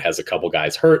Northwestern has a couple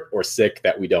guys hurt or sick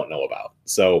that we don't know about.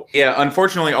 So, yeah,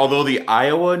 unfortunately, although the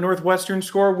Iowa Northwestern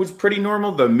score was pretty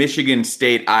normal, the Michigan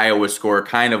State Iowa score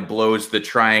kind of blows the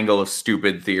triangle of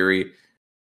stupid theory.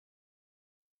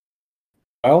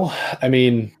 Well,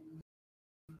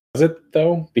 was it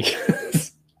though?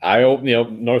 Because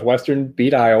Northwestern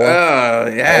beat Iowa.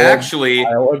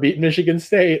 Iowa beat Michigan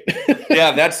State.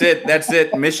 Yeah, that's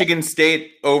it. Michigan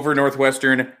State over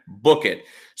Northwestern. Book it.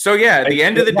 So yeah, at the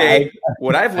end of the day,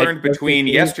 what I've learned between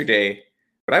yesterday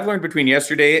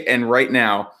and right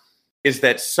now is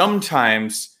that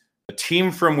sometimes a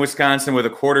team from Wisconsin with a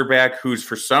quarterback who's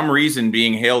for some reason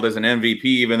being hailed as an MVP,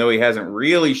 even though he hasn't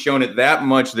really shown it that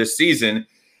much this season,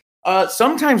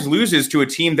 sometimes loses to a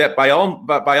team that by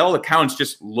all accounts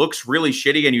just looks really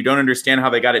shitty, and you don't understand how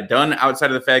they got it done outside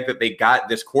of the fact that they got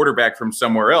this quarterback from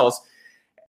somewhere else,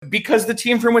 because the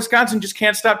team from Wisconsin just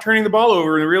can't stop turning the ball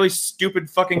over in really stupid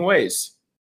fucking ways.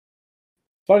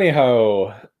 Funny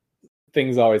how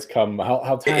things always come.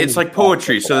 How time it's is like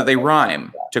poetry, so that they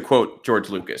rhyme. To quote George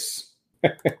Lucas.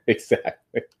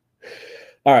 Exactly.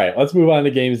 All right, let's move on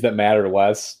to games that matter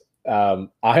less.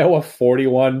 Iowa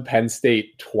 41, Penn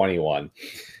State 21.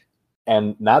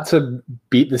 And not to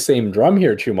beat the same drum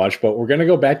here too much, but we're going to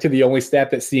go back to the only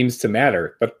stat that seems to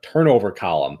matter, the turnover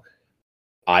column.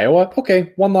 Iowa,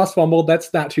 okay, one lost fumble.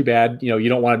 That's not too bad. You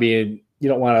don't want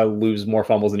to lose more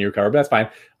fumbles in your cover, but that's fine.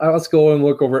 Let's go and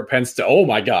look over at Penn State. Oh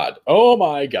my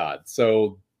God.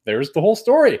 So there's the whole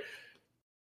story.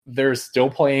 They're still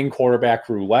playing quarterback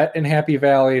roulette in Happy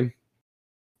Valley.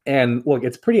 And look,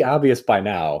 it's pretty obvious by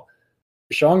now.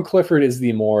 Sean Clifford is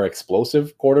the more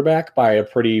explosive quarterback by a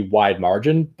pretty wide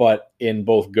margin, but in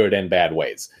both good and bad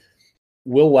ways.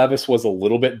 Will Levis was a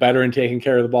little bit better in taking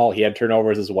care of the ball. He had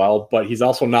turnovers as well, but he's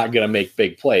also not going to make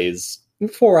big plays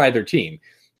for either team.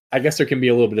 I guess there can be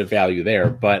a little bit of value there,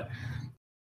 but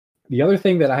the other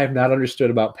thing that I have not understood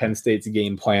about Penn State's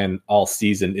game plan all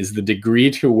season is the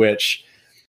degree to which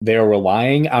they are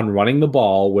relying on running the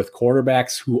ball with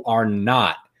quarterbacks who are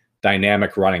not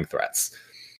dynamic running threats.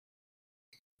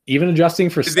 Even adjusting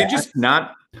for Did they just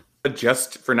not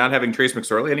adjust for not having Trace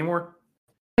McSorley anymore?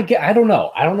 I don't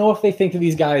know. I don't know if they think that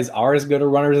these guys are as good a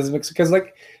runners as because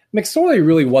McSorley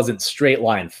really wasn't straight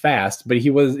line fast, but he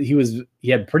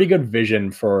had pretty good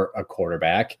vision for a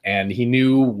quarterback, and he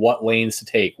knew what lanes to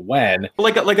take when.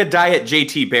 Like a diet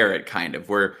JT Barrett kind of,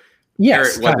 where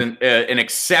yes, Barrett wasn't an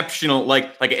exceptional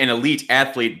like an elite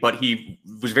athlete, but he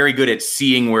was very good at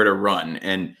seeing where to run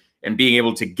and being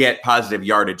able to get positive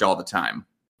yardage all the time.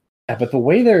 Yeah, but the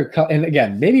way and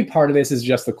again, maybe part of this is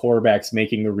just the quarterbacks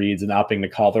making the reads and opting to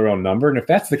call their own number. And if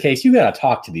that's the case, you got to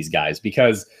talk to these guys,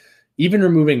 because even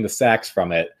removing the sacks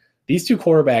from it, these two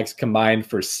quarterbacks combined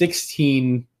for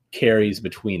 16 carries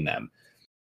between them.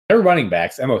 They're running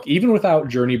backs. And look, even without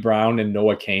Journey Brown and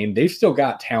Noah Cain, they've still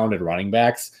got talented running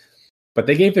backs, but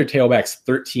they gave their tailbacks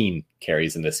 13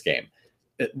 carries in this game.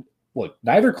 Look,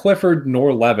 neither Clifford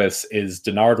nor Levis is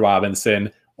Denard Robinson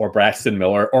or Braxton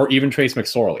Miller or even Trace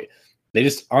McSorley. They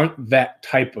just aren't that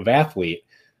type of athlete,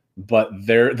 but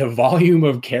the volume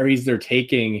of carries they're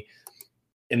taking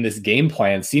in this game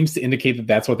plan seems to indicate that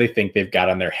that's what they think they've got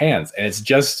on their hands. And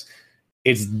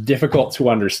it's difficult to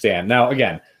understand. Now,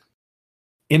 again,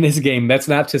 in this game, that's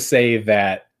not to say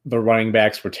that the running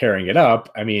backs were tearing it up.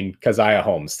 I mean, Keziah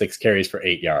Holmes, 6 carries for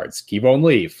 8 yards. Kevon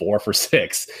Lee, 4 for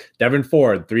 6. Devin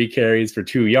Ford, 3 carries for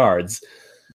 2 yards.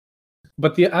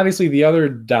 But obviously the other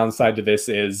downside to this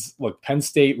is, look, Penn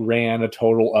State ran a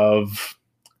total of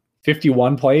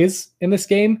 51 plays in this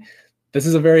game. This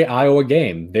is a very Iowa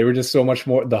game. They were just the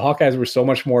Hawkeyes were so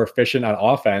much more efficient on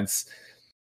offense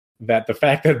that the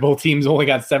fact that both teams only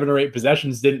got 7 or 8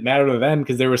 possessions didn't matter to them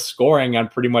because they were scoring on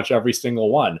pretty much every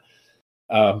single one.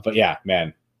 But yeah,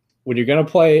 man, if you're going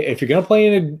to play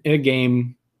in a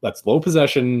game that's low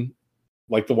possession,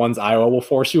 like the ones Iowa will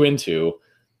force you into,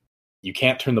 you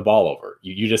can't turn the ball over.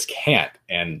 You just can't.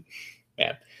 And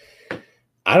man,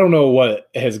 I don't know what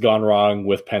has gone wrong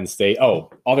with Penn State. Oh,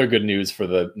 other good news for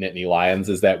the Nittany Lions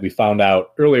is that we found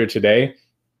out earlier today,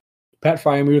 Pat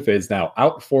Freiermuth is now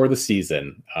out for the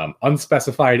season.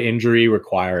 Unspecified injury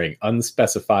requiring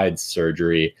unspecified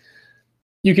surgery.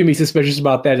 You can be suspicious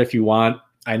about that if you want.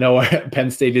 I know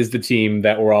Penn State is the team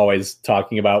that we're always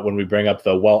talking about when we bring up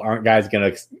aren't guys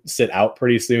going to sit out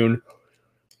pretty soon?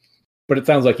 But it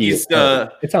sounds like he's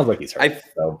hurt.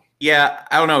 Yeah,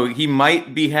 I don't know. He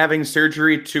might be having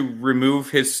surgery to remove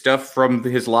his stuff from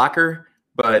his locker,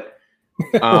 but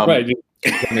right, a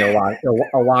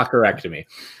lockerectomy.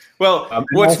 Well,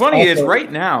 what's funny is right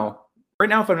now,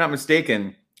 if I'm not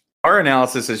mistaken, our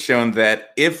analysis has shown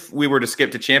that if we were to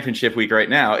skip to championship week right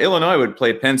now, Illinois would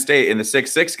play Penn State in the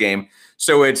 6-6 game.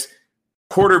 So it's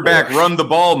quarterback run the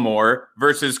ball more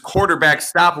versus quarterback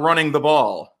stop running the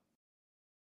ball.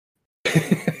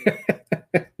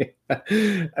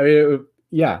 I mean,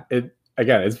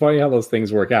 it's funny how those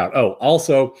things work out. Oh,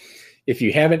 also, if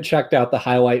you haven't checked out the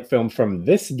highlight film from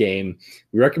this game,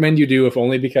 we recommend you do, if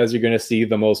only because you're going to see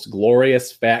the most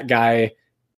glorious fat guy.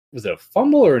 Was it a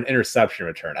fumble or an interception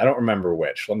return? I don't remember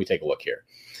which. Let me take a look here.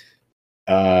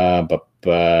 But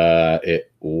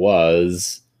it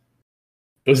was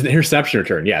an interception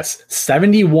return. Yes,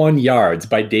 71 yards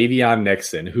by Davion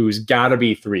Nixon, who's got to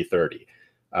be 330.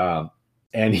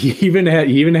 And he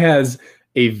even has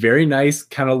a very nice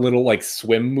kind of little like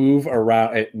swim move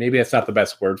around it. Maybe that's not the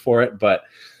best word for it, but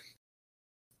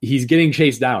he's getting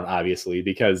chased down, obviously,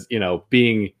 because,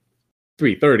 being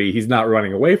 330, he's not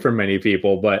running away from many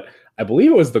people, but I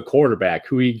believe it was the quarterback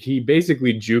who he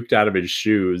basically juked out of his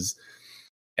shoes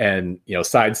and,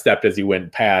 sidestepped as he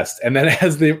went past. And then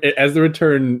as the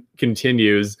return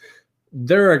continues,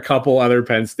 there are a couple other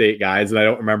Penn State guys, and I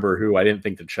don't remember who. I didn't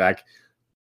think to check.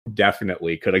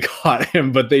 Definitely could have caught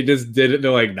him, but they just did it.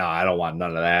 They're like, nah, I don't want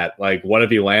none of that. Like, what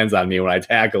if he lands on me when I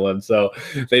tackle him? So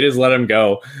they just let him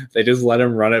go. They just let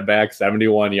him run it back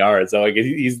 71 yards. So like,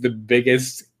 he's the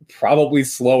biggest, probably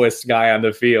slowest guy on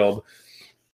the field,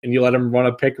 and you let him run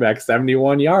a pick back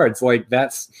 71 yards. Like,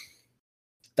 that's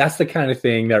the kind of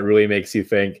thing that really makes you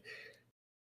think,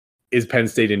 is Penn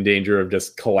State in danger of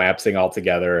just collapsing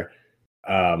altogether?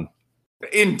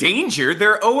 In danger?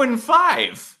 They're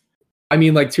 0-5. I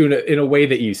mean, like, in a way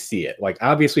that you see it. Like,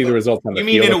 obviously the results on the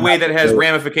field. You mean in a way that has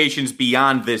ramifications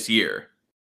beyond this year?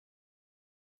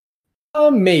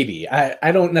 Maybe.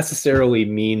 I don't necessarily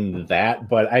mean that,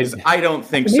 but I don't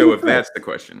think so, if that's the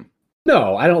question.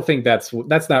 No, I don't think that's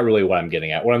not really what I'm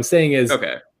getting at. What I'm saying is,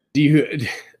 okay,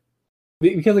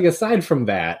 because like, aside from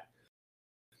that,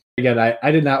 again,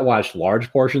 I did not watch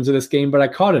large portions of this game, but I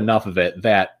caught enough of it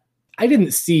that I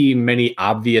didn't see many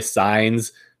obvious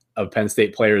signs of Penn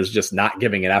State players just not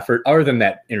giving an effort other than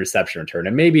that interception return.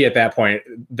 And maybe at that point,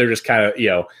 they're just kind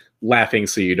of, laughing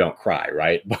so you don't cry,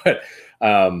 right? But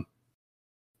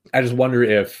I just wonder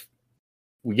if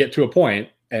we get to a point,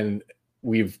 and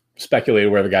we've speculated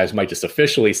where the guys might just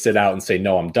officially sit out and say,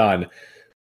 no, I'm done.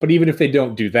 But even if they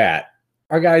don't do that,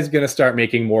 our guy's going to start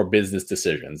making more business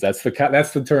decisions. That's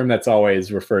the term that's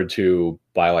always referred to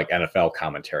by like NFL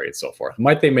commentary and so forth.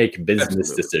 Might they make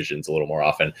business decisions a little more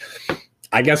often?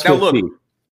 I guess now, look,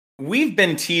 we've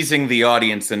been teasing the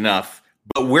audience enough,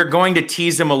 but we're going to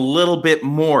tease them a little bit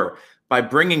more by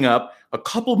bringing up a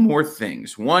couple more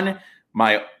things. One,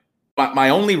 my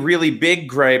only really big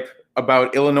gripe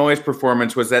about Illinois'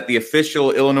 performance was that the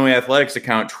official Illinois athletics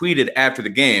account tweeted after the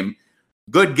game,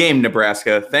 "Good game,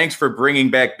 Nebraska. Thanks for bringing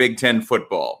back Big Ten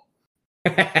football."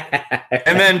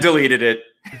 And then deleted it.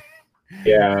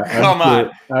 Yeah. Come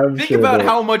on. Think about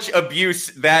how much abuse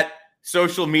that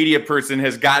social media person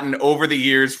has gotten over the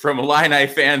years from Illini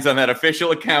fans on that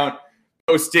official account,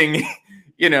 posting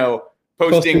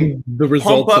the results,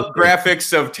 pump up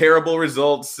graphics of terrible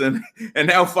results, and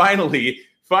now finally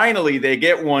they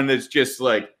get one that's just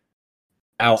like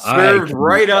served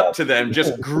right up to them,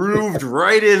 just grooved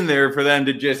right in there for them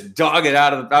to just dog it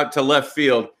out to left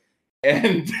field,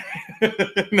 and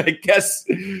I guess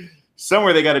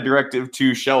somewhere they got a directive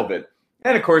to shelve it,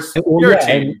 and of course your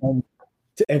team.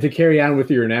 And to carry on with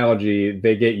your analogy,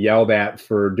 they get yelled at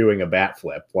for doing a bat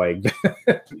flip, like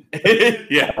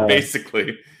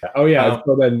basically. Oh yeah.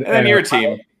 So then, and your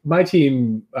team, my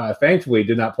team, thankfully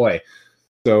did not play.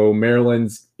 So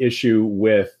Maryland's issue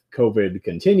with COVID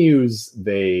continues.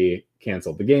 They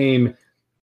canceled the game.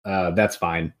 That's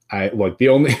fine.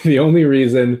 The only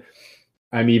reason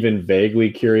I'm even vaguely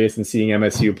curious in seeing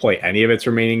MSU play any of its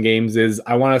remaining games is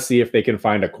I want to see if they can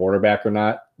find a quarterback or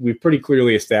not. We've pretty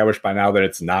clearly established by now that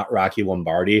it's not Rocky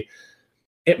Lombardi.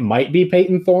 It might be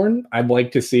Peyton Thorne. I'd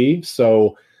like to see.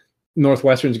 So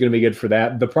Northwestern's going to be good for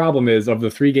that. The problem is, of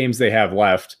the 3 games they have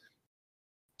left,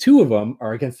 2 of them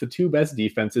are against the 2 best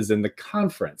defenses in the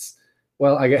conference.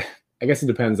 Well, I guess it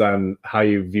depends on how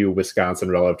you view Wisconsin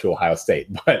relative to Ohio State.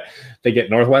 But they get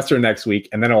Northwestern next week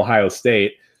and then Ohio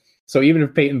State. So even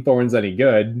if Peyton Thorne's any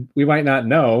good, we might not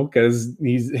know, because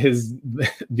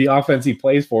the offense he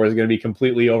plays for is going to be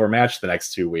completely overmatched the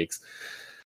next 2 weeks.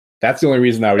 That's the only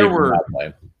reason I would even not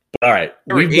play. But all right,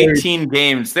 there were 18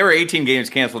 games. There were 18 games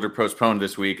canceled or postponed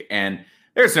this week, and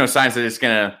there's no signs that it's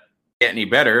going to get any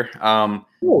better. Of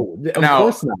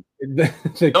course not.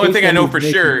 The only thing I know for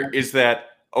sure is that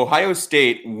Ohio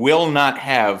State will not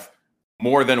have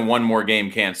more than 1 more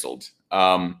game canceled.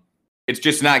 It's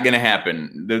just not going to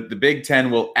happen. The Big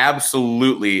Ten will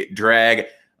absolutely drag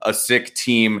a sick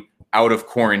team out of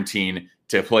quarantine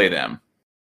to play them,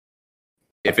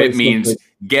 if it means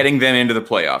getting them into the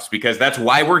playoffs, because that's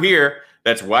why we're here.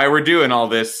 That's why we're doing all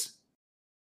this.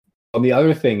 Well, the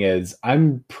other thing is,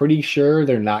 I'm pretty sure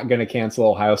they're not going to cancel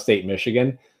Ohio State,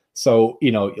 Michigan. So,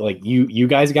 you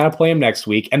guys got to play them next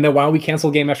week. And then why don't we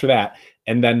cancel a game after that?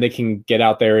 And then they can get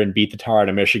out there and beat the tar out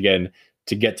of Michigan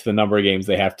to get to the number of games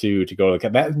they have to go to.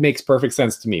 That makes perfect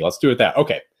sense to me. Let's do it that.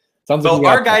 Okay. Sounds like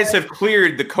our guys have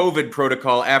cleared the COVID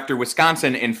protocol after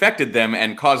Wisconsin infected them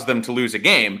and caused them to lose a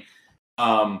game.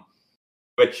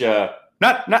 Which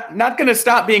not going to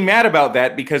stop being mad about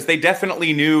that, because they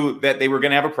definitely knew that they were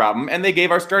going to have a problem, and they gave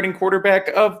our starting quarterback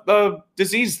a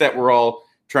disease that we're all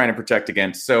trying to protect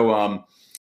against. So,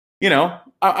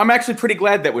 I'm actually pretty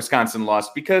glad that Wisconsin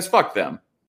lost, because fuck them.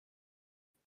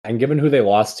 And given who they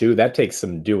lost to, that takes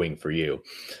some doing for you.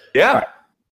 Yeah. Right.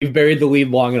 We've buried the lead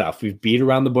long enough. We've beat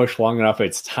around the bush long enough.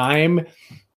 It's time,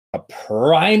 a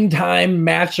prime time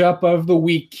matchup of the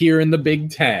week here in the Big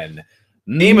Ten.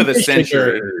 Game of the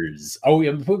century. Oh,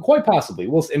 yeah, quite possibly.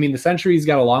 I mean, the century's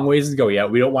got a long ways to go yet.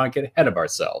 We don't want to get ahead of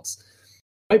ourselves.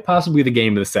 Quite possibly the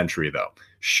game of the century, though.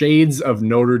 Shades of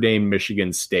Notre Dame,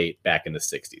 Michigan State back in the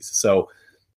 60s. So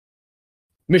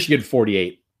Michigan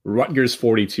 48, Rutgers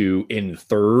 42 in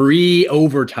 3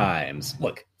 overtimes.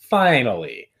 Look,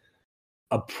 finally,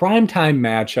 a primetime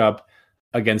matchup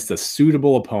against a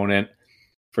suitable opponent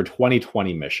for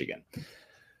 2020 Michigan.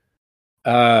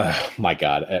 My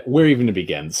God, where even to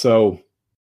begin? So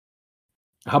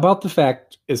how about the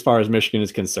fact, as far as Michigan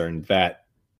is concerned, that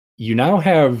you now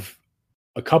have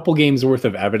a couple games worth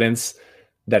of evidence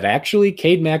that actually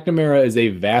Cade McNamara is a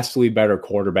vastly better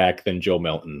quarterback than Joe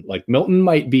Milton. Like, Milton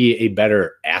might be a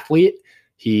better athlete.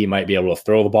 He might be able to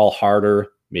throw the ball harder,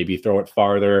 maybe throw it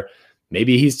farther.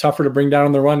 Maybe he's tougher to bring down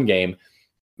in the run game.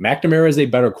 McNamara is a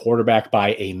better quarterback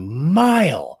by a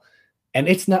mile. And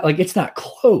it's not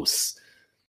close.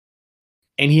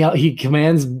 And he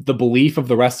commands the belief of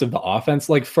the rest of the offense.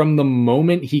 Like, from the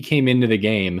moment he came into the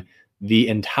game, the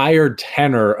entire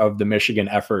tenor of the Michigan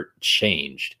effort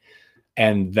changed.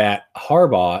 And that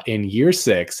Harbaugh in year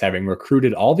 6, having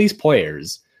recruited all these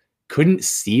players, couldn't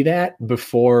see that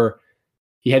before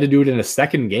he had to do it in a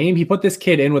second game. He put this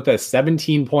kid in with a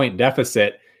 17-point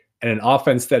deficit and an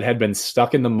offense that had been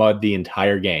stuck in the mud the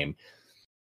entire game,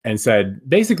 and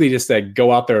basically just said,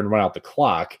 go out there and run out the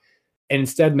clock. And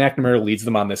instead, McNamara leads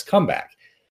them on this comeback.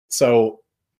 So,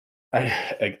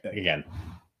 again,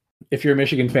 if you're a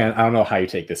Michigan fan, I don't know how you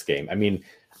take this game. I mean,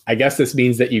 I guess this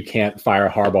means that you can't fire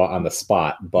Harbaugh on the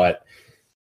spot, but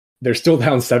they're still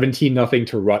down 17-0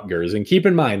 to Rutgers. And keep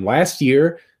in mind, last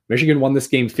year, Michigan won this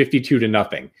game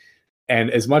 52-0.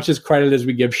 And as much as credit as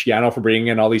we give Schiano for bringing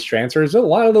in all these transfers, a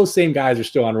lot of those same guys are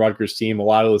still on Rutgers' team. A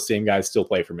lot of those same guys still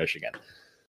play for Michigan.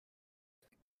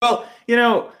 Well,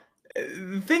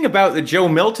 the thing about the Joe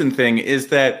Milton thing is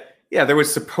that, yeah, there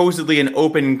was supposedly an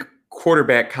open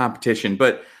quarterback competition,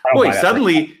 but boy,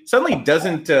 suddenly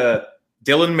doesn't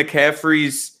Dylan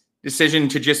McCaffrey's decision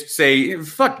to just say,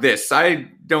 fuck this, I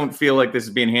don't feel like this is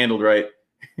being handled right.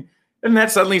 And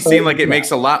that suddenly seemed like it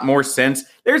makes a lot more sense.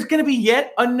 There's going to be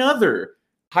yet another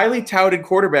highly touted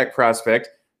quarterback prospect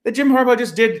that Jim Harbaugh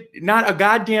just did not a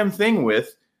goddamn thing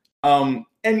with. And,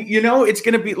 it's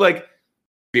going to be like,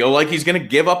 feel like he's going to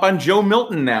give up on Joe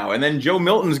Milton now. And then Joe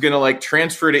Milton's going to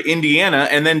transfer to Indiana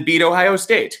and then beat Ohio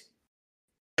State.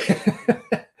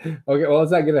 Okay, well,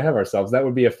 let's not get ahead of ourselves. That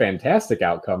would be a fantastic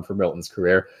outcome for Milton's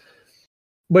career.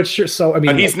 But sure, so, I mean...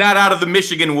 But he's not out of the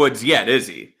Michigan woods yet, is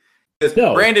he?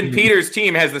 No. Brandon Peters'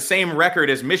 team has the same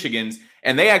record as Michigan's,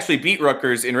 and they actually beat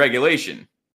Rutgers in regulation.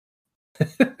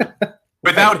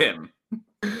 Without him.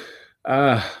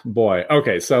 Boy.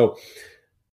 Okay, so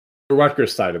the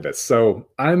Rutgers side of this. So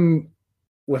I'm,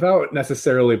 without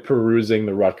necessarily perusing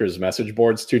the Rutgers message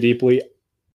boards too deeply,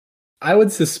 I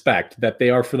would suspect that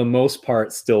they are, for the most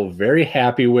part, still very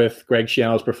happy with Greg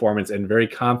Schiano's performance and very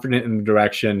confident in the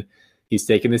direction he's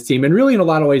taken this team. And really, in a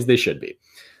lot of ways, they should be.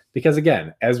 Because,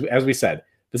 again, as we said,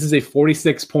 this is a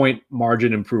 46-point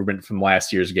margin improvement from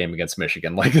last year's game against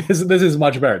Michigan. Like, this is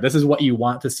much better. This is what you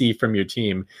want to see from your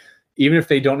team. Even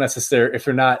if if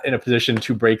they're not in a position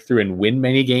to break through and win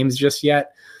many games just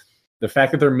yet, the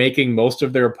fact that they're making most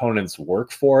of their opponents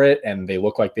work for it and they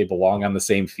look like they belong on the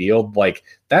same field, like,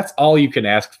 that's all you can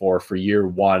ask for year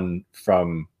 1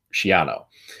 from Schiano.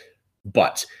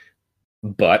 But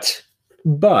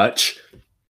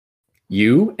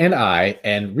you and I,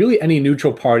 and really any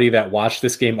neutral party that watched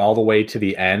this game all the way to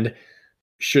the end,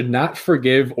 should not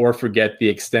forgive or forget the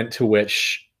extent to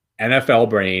which NFL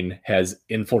brain has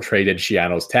infiltrated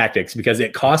Schiano's tactics, because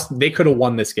they could have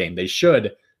won this game. They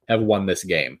should have won this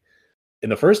game. In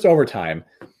the first overtime,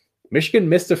 Michigan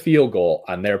missed a field goal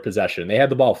on their possession. They had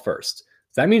the ball first.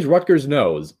 So that means Rutgers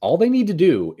knows all they need to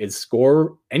do is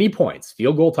score any points,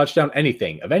 field goal, touchdown,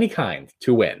 anything of any kind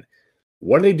to win.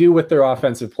 What do they do with their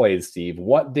offensive plays, Steve?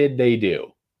 What did they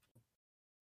do?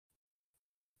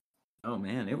 Oh,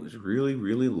 man, it was really,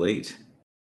 really late.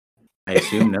 I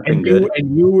assume nothing good.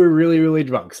 And you were really, really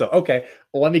drunk. So, okay,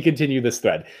 well, let me continue this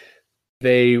thread.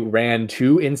 They ran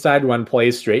 2 inside run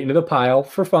plays straight into the pile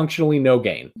for functionally no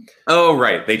gain. Oh,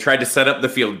 right. They tried to set up the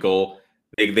field goal.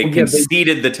 They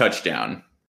conceded the touchdown.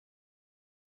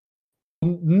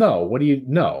 No,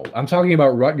 no. I'm talking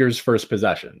about Rutgers' first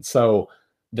possession. So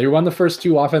they run the first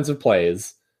 2 offensive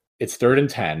plays. It's 3rd and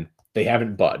 10. They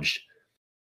haven't budged.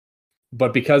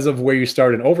 But because of where you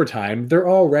start in overtime, they're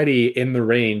already in the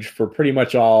range for pretty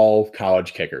much all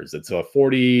college kickers. It's a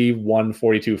 41,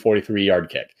 42, 43-yard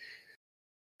kick.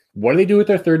 What do they do with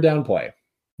their 3rd down play?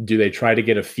 Do they try to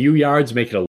get a few yards,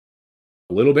 make it a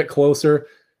little bit closer?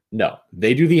 No.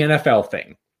 They do the NFL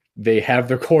thing. They have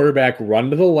their quarterback run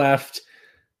to the left,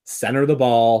 center the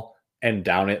ball, and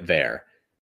down it there,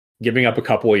 giving up a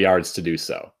couple of yards to do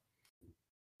so.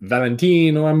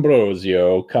 Valentino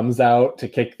Ambrosio comes out to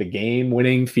kick the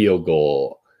game-winning field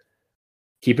goal.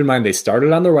 Keep in mind, they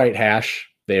started on the right hash.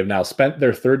 They have now spent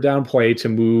their third down play to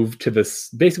move to this,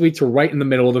 basically to right in the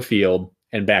middle of the field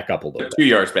and back up a little bit. 2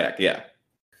 yards back, yeah.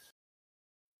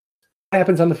 What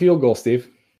happens on the field goal, Steve?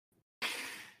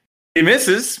 He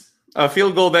misses a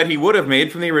field goal that he would have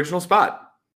made from the original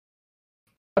spot.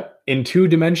 In 2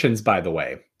 dimensions, by the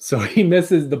way. So he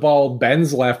misses, the ball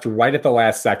bends left right at the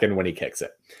last second when he kicks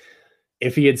it.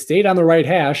 If he had stayed on the right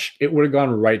hash, it would have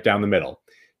gone right down the middle.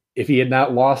 If he had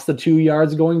not lost the 2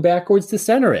 yards going backwards to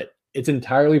center it, it's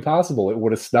entirely possible it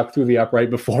would have snuck through the upright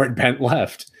before it bent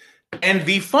left. And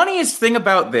the funniest thing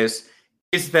about this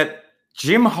is that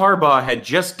Jim Harbaugh had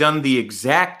just done the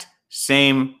exact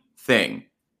same thing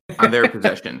on their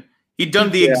possession. He'd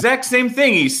done the exact same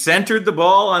thing. He centered the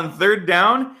ball on third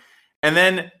down, and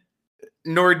then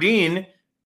Nordin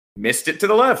missed it to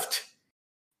the left.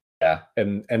 Yeah,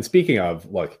 and speaking of,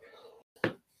 look, I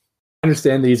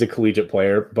understand that he's a collegiate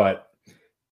player, but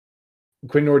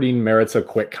Quinn Nordin merits a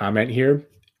quick comment here.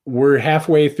 We're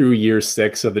halfway through year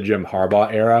 6 of the Jim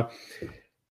Harbaugh era,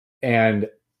 and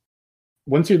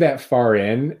once you're that far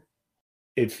in,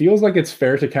 it feels like it's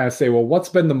fair to kind of say, well, who's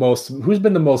been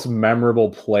the most memorable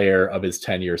player of his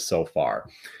tenure so far?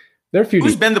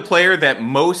 Who's been the player that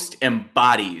most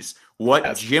embodies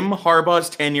what Jim Harbaugh's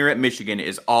tenure at Michigan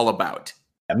is all about?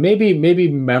 Maybe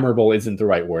memorable isn't the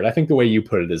right word. I think the way you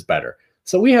put it is better.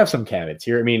 So we have some candidates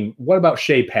here. I mean, what about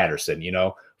Shea Patterson,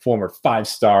 former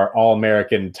 5-star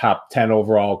All-American, top 10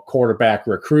 overall quarterback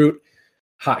recruit,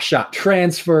 hot shot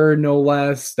transfer, no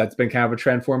less. That's been kind of a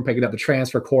trend for him, picking up the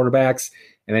transfer quarterbacks.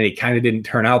 And then he kind of didn't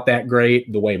turn out that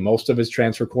great the way most of his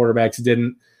transfer quarterbacks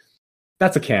didn't.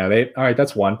 That's a candidate. All right,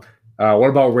 that's one. What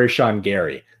about Rashawn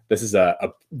Gary? This is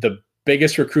the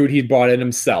biggest recruit he'd brought in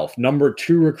himself, number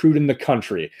 2 recruit in the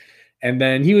country. And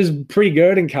then he was pretty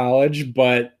good in college,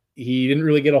 but he didn't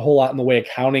really get a whole lot in the way of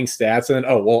counting stats. And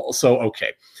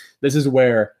then, this is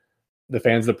where the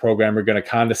fans of the program are going to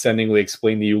condescendingly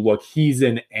explain to you, look, he's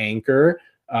an anchor.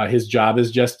 His job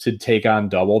is just to take on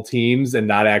double teams and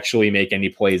not actually make any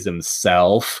plays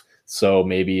himself. So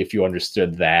maybe if you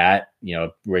understood that,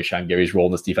 Rashawn Gary's role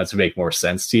in this defense would make more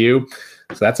sense to you.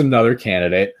 So that's another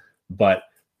candidate. But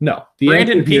no,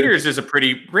 Brandon Peters is a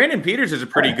pretty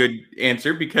good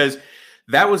answer, because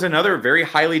that was another very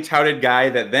highly touted guy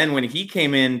that then when he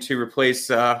came in to replace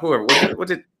whoever was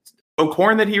it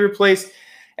O'Korn that he replaced,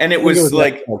 and it was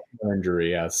like injury,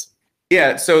 yes.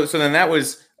 Yeah, so then that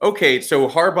was okay. So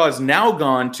Harbaugh's now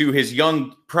gone to his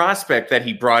young prospect that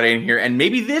he brought in here, and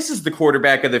maybe this is the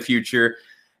quarterback of the future.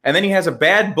 And then he has a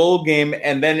bad bowl game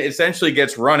and then essentially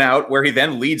gets run out, where he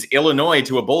then leads Illinois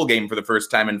to a bowl game for the first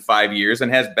time in 5 years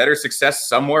and has better success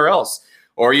somewhere else.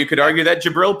 Or you could argue that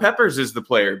Jabril Peppers is the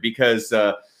player because,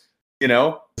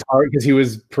 it's hard because he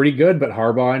was pretty good, but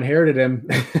Harbaugh inherited him.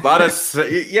 A lot of,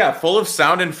 full of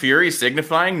sound and fury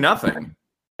signifying nothing.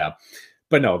 Yeah.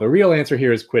 But no, the real answer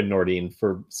here is Quinn Nordin,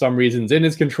 for some reasons in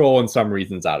his control and some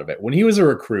reasons out of it. When he was a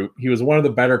recruit, he was one of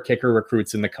the better kicker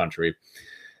recruits in the country.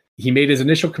 He made his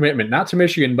initial commitment not to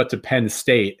Michigan, but to Penn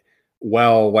State.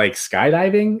 Well, like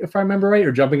skydiving, if I remember right,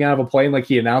 or jumping out of a plane. Like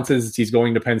he announces he's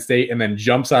going to Penn State and then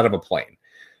jumps out of a plane.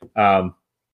 A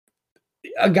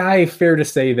guy, fair to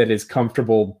say, that is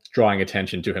comfortable drawing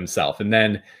attention to himself. And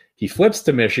then he flips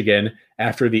to Michigan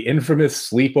after the infamous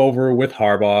sleepover with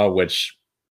Harbaugh, which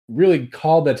really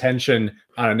called attention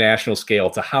on a national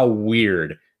scale to how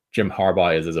weird Jim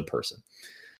Harbaugh is as a person.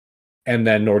 And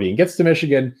then Nordin gets to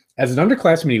Michigan. As an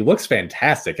underclassman, he looks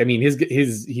fantastic. I mean,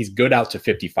 he's good out to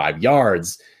 55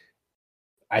 yards.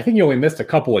 I think he only missed a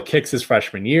couple of kicks his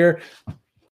freshman year.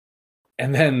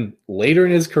 And then later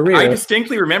in his career, I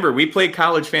distinctly remember, we played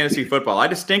college fantasy football. I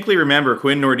distinctly remember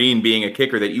Quinn Nordin being a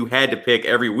kicker that you had to pick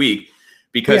every week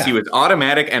because he was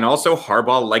automatic, and also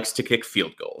Harbaugh likes to kick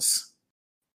field goals.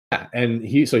 Yeah, and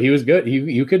he was good.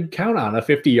 You could count on a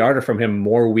 50-yarder from him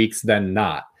more weeks than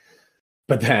not.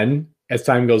 But then, as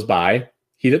time goes by,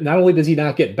 he not only does he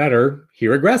not get better, he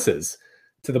regresses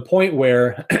to the point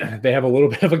where they have a little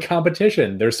bit of a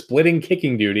competition. They're splitting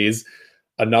kicking duties.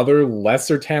 Another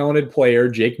lesser talented player,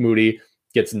 Jake Moody,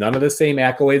 gets none of the same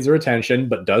accolades or attention,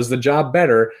 but does the job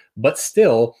better. But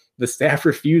still, the staff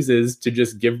refuses to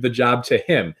just give the job to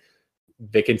him.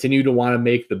 They continue to want to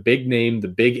make the big name, the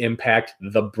big impact,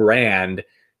 the brand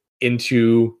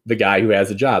into the guy who has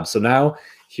a job. So now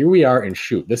here we are, and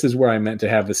this is where I meant to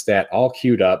have the stat all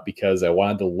queued up because I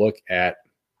wanted to look at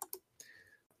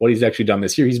what he's actually done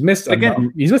this year. He's missed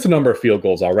he's missed a number of field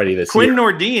goals already this Quinn year.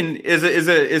 Nordin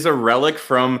is a relic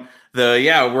from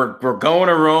we're going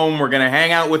to Rome, we're going to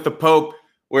hang out with the Pope,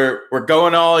 we're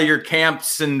going to all your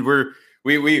camps, and we're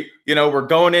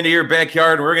going into your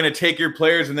backyard, and we're going to take your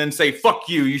players and then say, fuck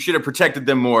you, you should have protected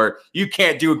them more. You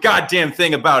can't do a goddamn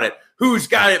thing about it. Who's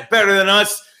got it better than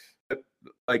us?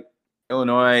 Like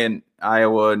Illinois and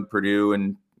Iowa and Purdue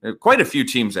and quite a few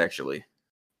teams, actually.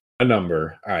 A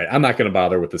number. All right, I'm not going to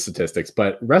bother with the statistics,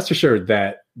 but rest assured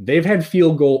that they've had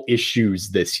field goal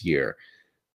issues this year.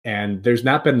 And there's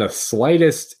not been the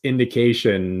slightest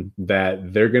indication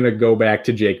that they're going to go back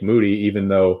to Jake Moody, even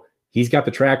though he's got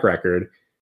the track record.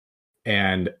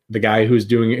 And the guy who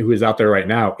is out there right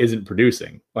now isn't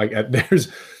producing. Like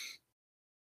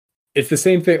it's the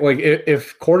same thing. Like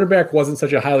if quarterback wasn't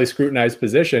such a highly scrutinized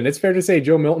position, it's fair to say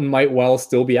Joe Milton might well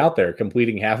still be out there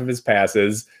completing half of his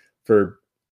passes for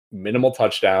minimal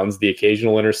touchdowns, the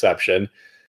occasional interception,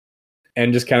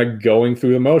 and just kind of going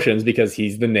through the motions because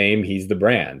he's the name, he's the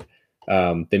brand.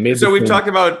 We've talked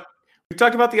about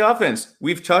the offense.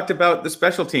 We've talked about the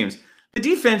special teams. The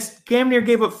defense damn near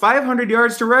gave up 500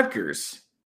 yards to Rutgers.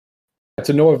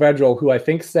 To Noah Vedral, who I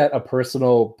think set a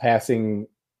personal passing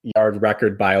yard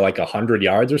record by like 100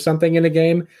 yards or something in a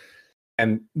game.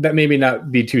 And that maybe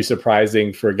not be too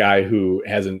surprising for a guy who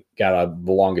hasn't got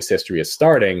the longest history of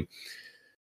starting.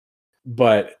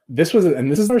 But this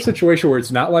is our situation where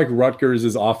it's not like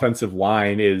Rutgers' offensive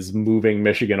line is moving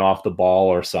Michigan off the ball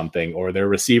or something, or their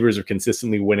receivers are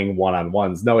consistently winning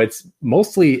one-on-ones. No, it's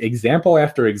mostly example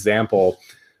after example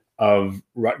of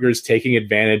Rutgers taking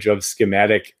advantage of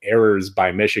schematic errors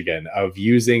by Michigan, of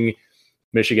using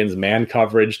Michigan's man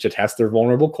coverage to test their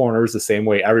vulnerable corners the same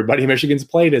way everybody Michigan's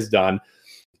played has done,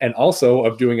 and also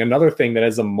of doing another thing that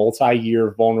is a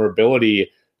multi-year vulnerability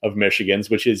of Michigan's,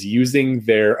 which is using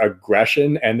their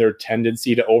aggression and their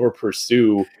tendency to over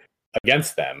pursue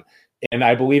against them. And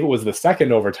I believe it was the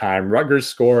second overtime, Rutgers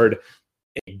scored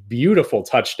a beautiful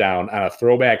touchdown on a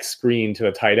throwback screen to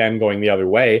the tight end going the other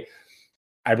way.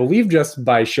 I believe just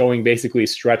by showing basically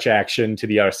stretch action to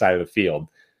the other side of the field.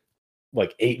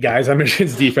 Like 8 guys on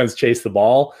Michigan's defense chase the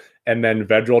ball, and then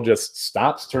Vedral just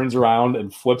stops, turns around,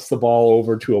 and flips the ball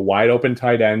over to a wide open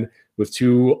tight end with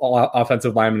 2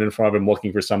 offensive linemen in front of him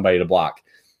looking for somebody to block.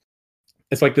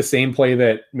 It's like the same play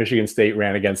that Michigan State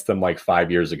ran against them like 5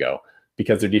 years ago,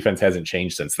 because their defense hasn't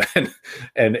changed since then.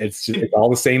 And it's all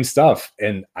the same stuff.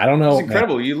 And I don't know. It's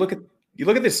incredible. Man. You look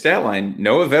at this stat line.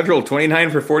 Noah Vedral,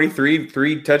 29 for 43,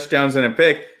 3 touchdowns and a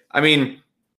pick. I mean,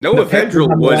 Noah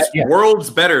Vedral was worlds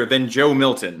better than Joe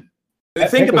Milton.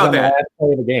 Think about that. Last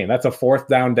play of the game. That's a 4th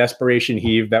down desperation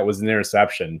heave that was an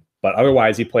interception. But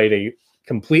otherwise, he played a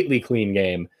completely clean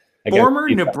game. Former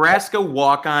Nebraska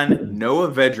walk-on Noah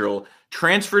Vedral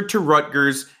transferred to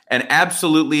Rutgers and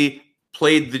absolutely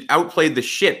outplayed the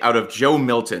shit out of Joe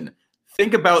Milton.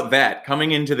 Think about that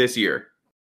coming into this year.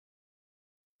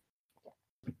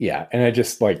 Yeah, and I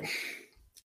just I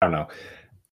don't know.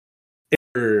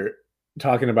 We're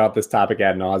talking about this topic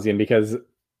ad nauseum because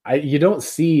you don't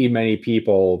see many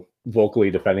people vocally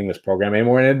defending this program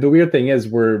anymore. And the weird thing is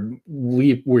we're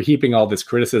heaping all this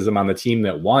criticism on the team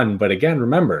that won. But again,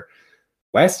 remember,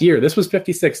 last year, this was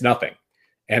 56-0.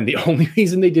 And the only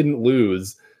reason they didn't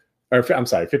lose, or I'm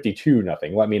sorry,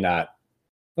 52-0. Let me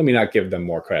not give them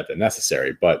more credit than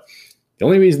necessary. But the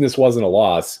only reason this wasn't a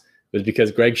loss was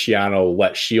because Greg Schiano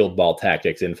let shield ball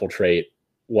tactics infiltrate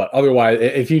what otherwise,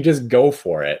 if you just go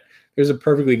for it, there's a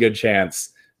perfectly good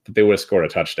chance that they would have scored a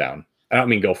touchdown. I don't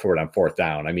mean go for it on 4th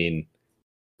down. I mean,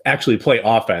 actually play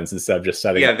offense instead of just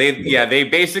setting up. They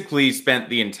basically spent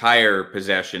the entire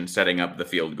possession setting up the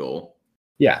field goal.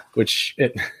 Yeah, I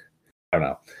don't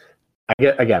know.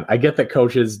 I get that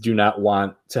coaches do not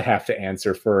want to have to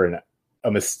answer for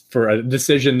a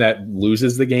decision that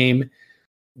loses the game,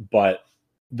 but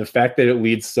the fact that it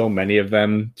leads so many of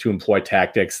them to employ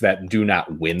tactics that do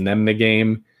not win them the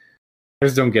game, I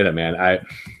just don't get it, man. I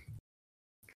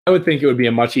would think it would be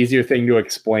a much easier thing to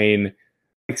explain.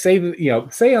 Like say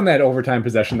on that overtime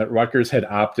possession that Rutgers had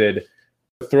opted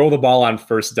to throw the ball on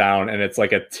 1st down and it's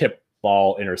like a tip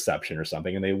ball interception or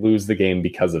something, and they lose the game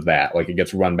because of that. Like it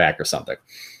gets run back or something.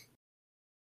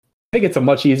 I think it's a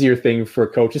much easier thing for a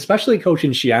coach, especially a coach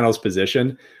in Schiano's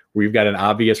position, where you've got an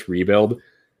obvious rebuild,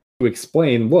 to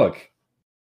explain, look,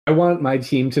 I want my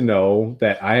team to know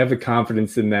that I have the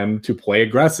confidence in them to play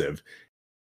aggressive.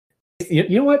 You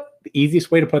know what? The easiest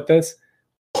way to put this,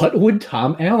 what would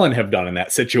Tom Allen have done in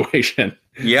that situation?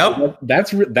 Yep.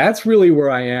 That's really where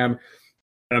I am.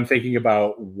 And I'm thinking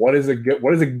about what is a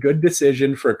good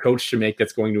decision for a coach to make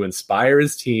that's going to inspire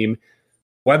his team,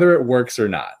 whether it works or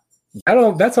not.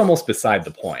 that's almost beside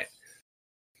the point.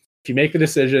 If you make the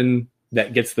decision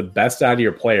that gets the best out of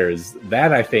your players,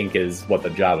 that I think is what the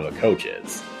job of a coach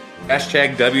is.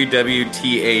 Hashtag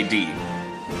WWTAD.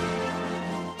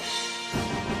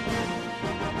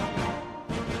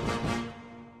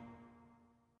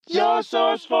 Your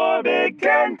source for Big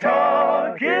Ten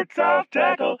talk. It's Off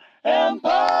Tackle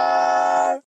Empire.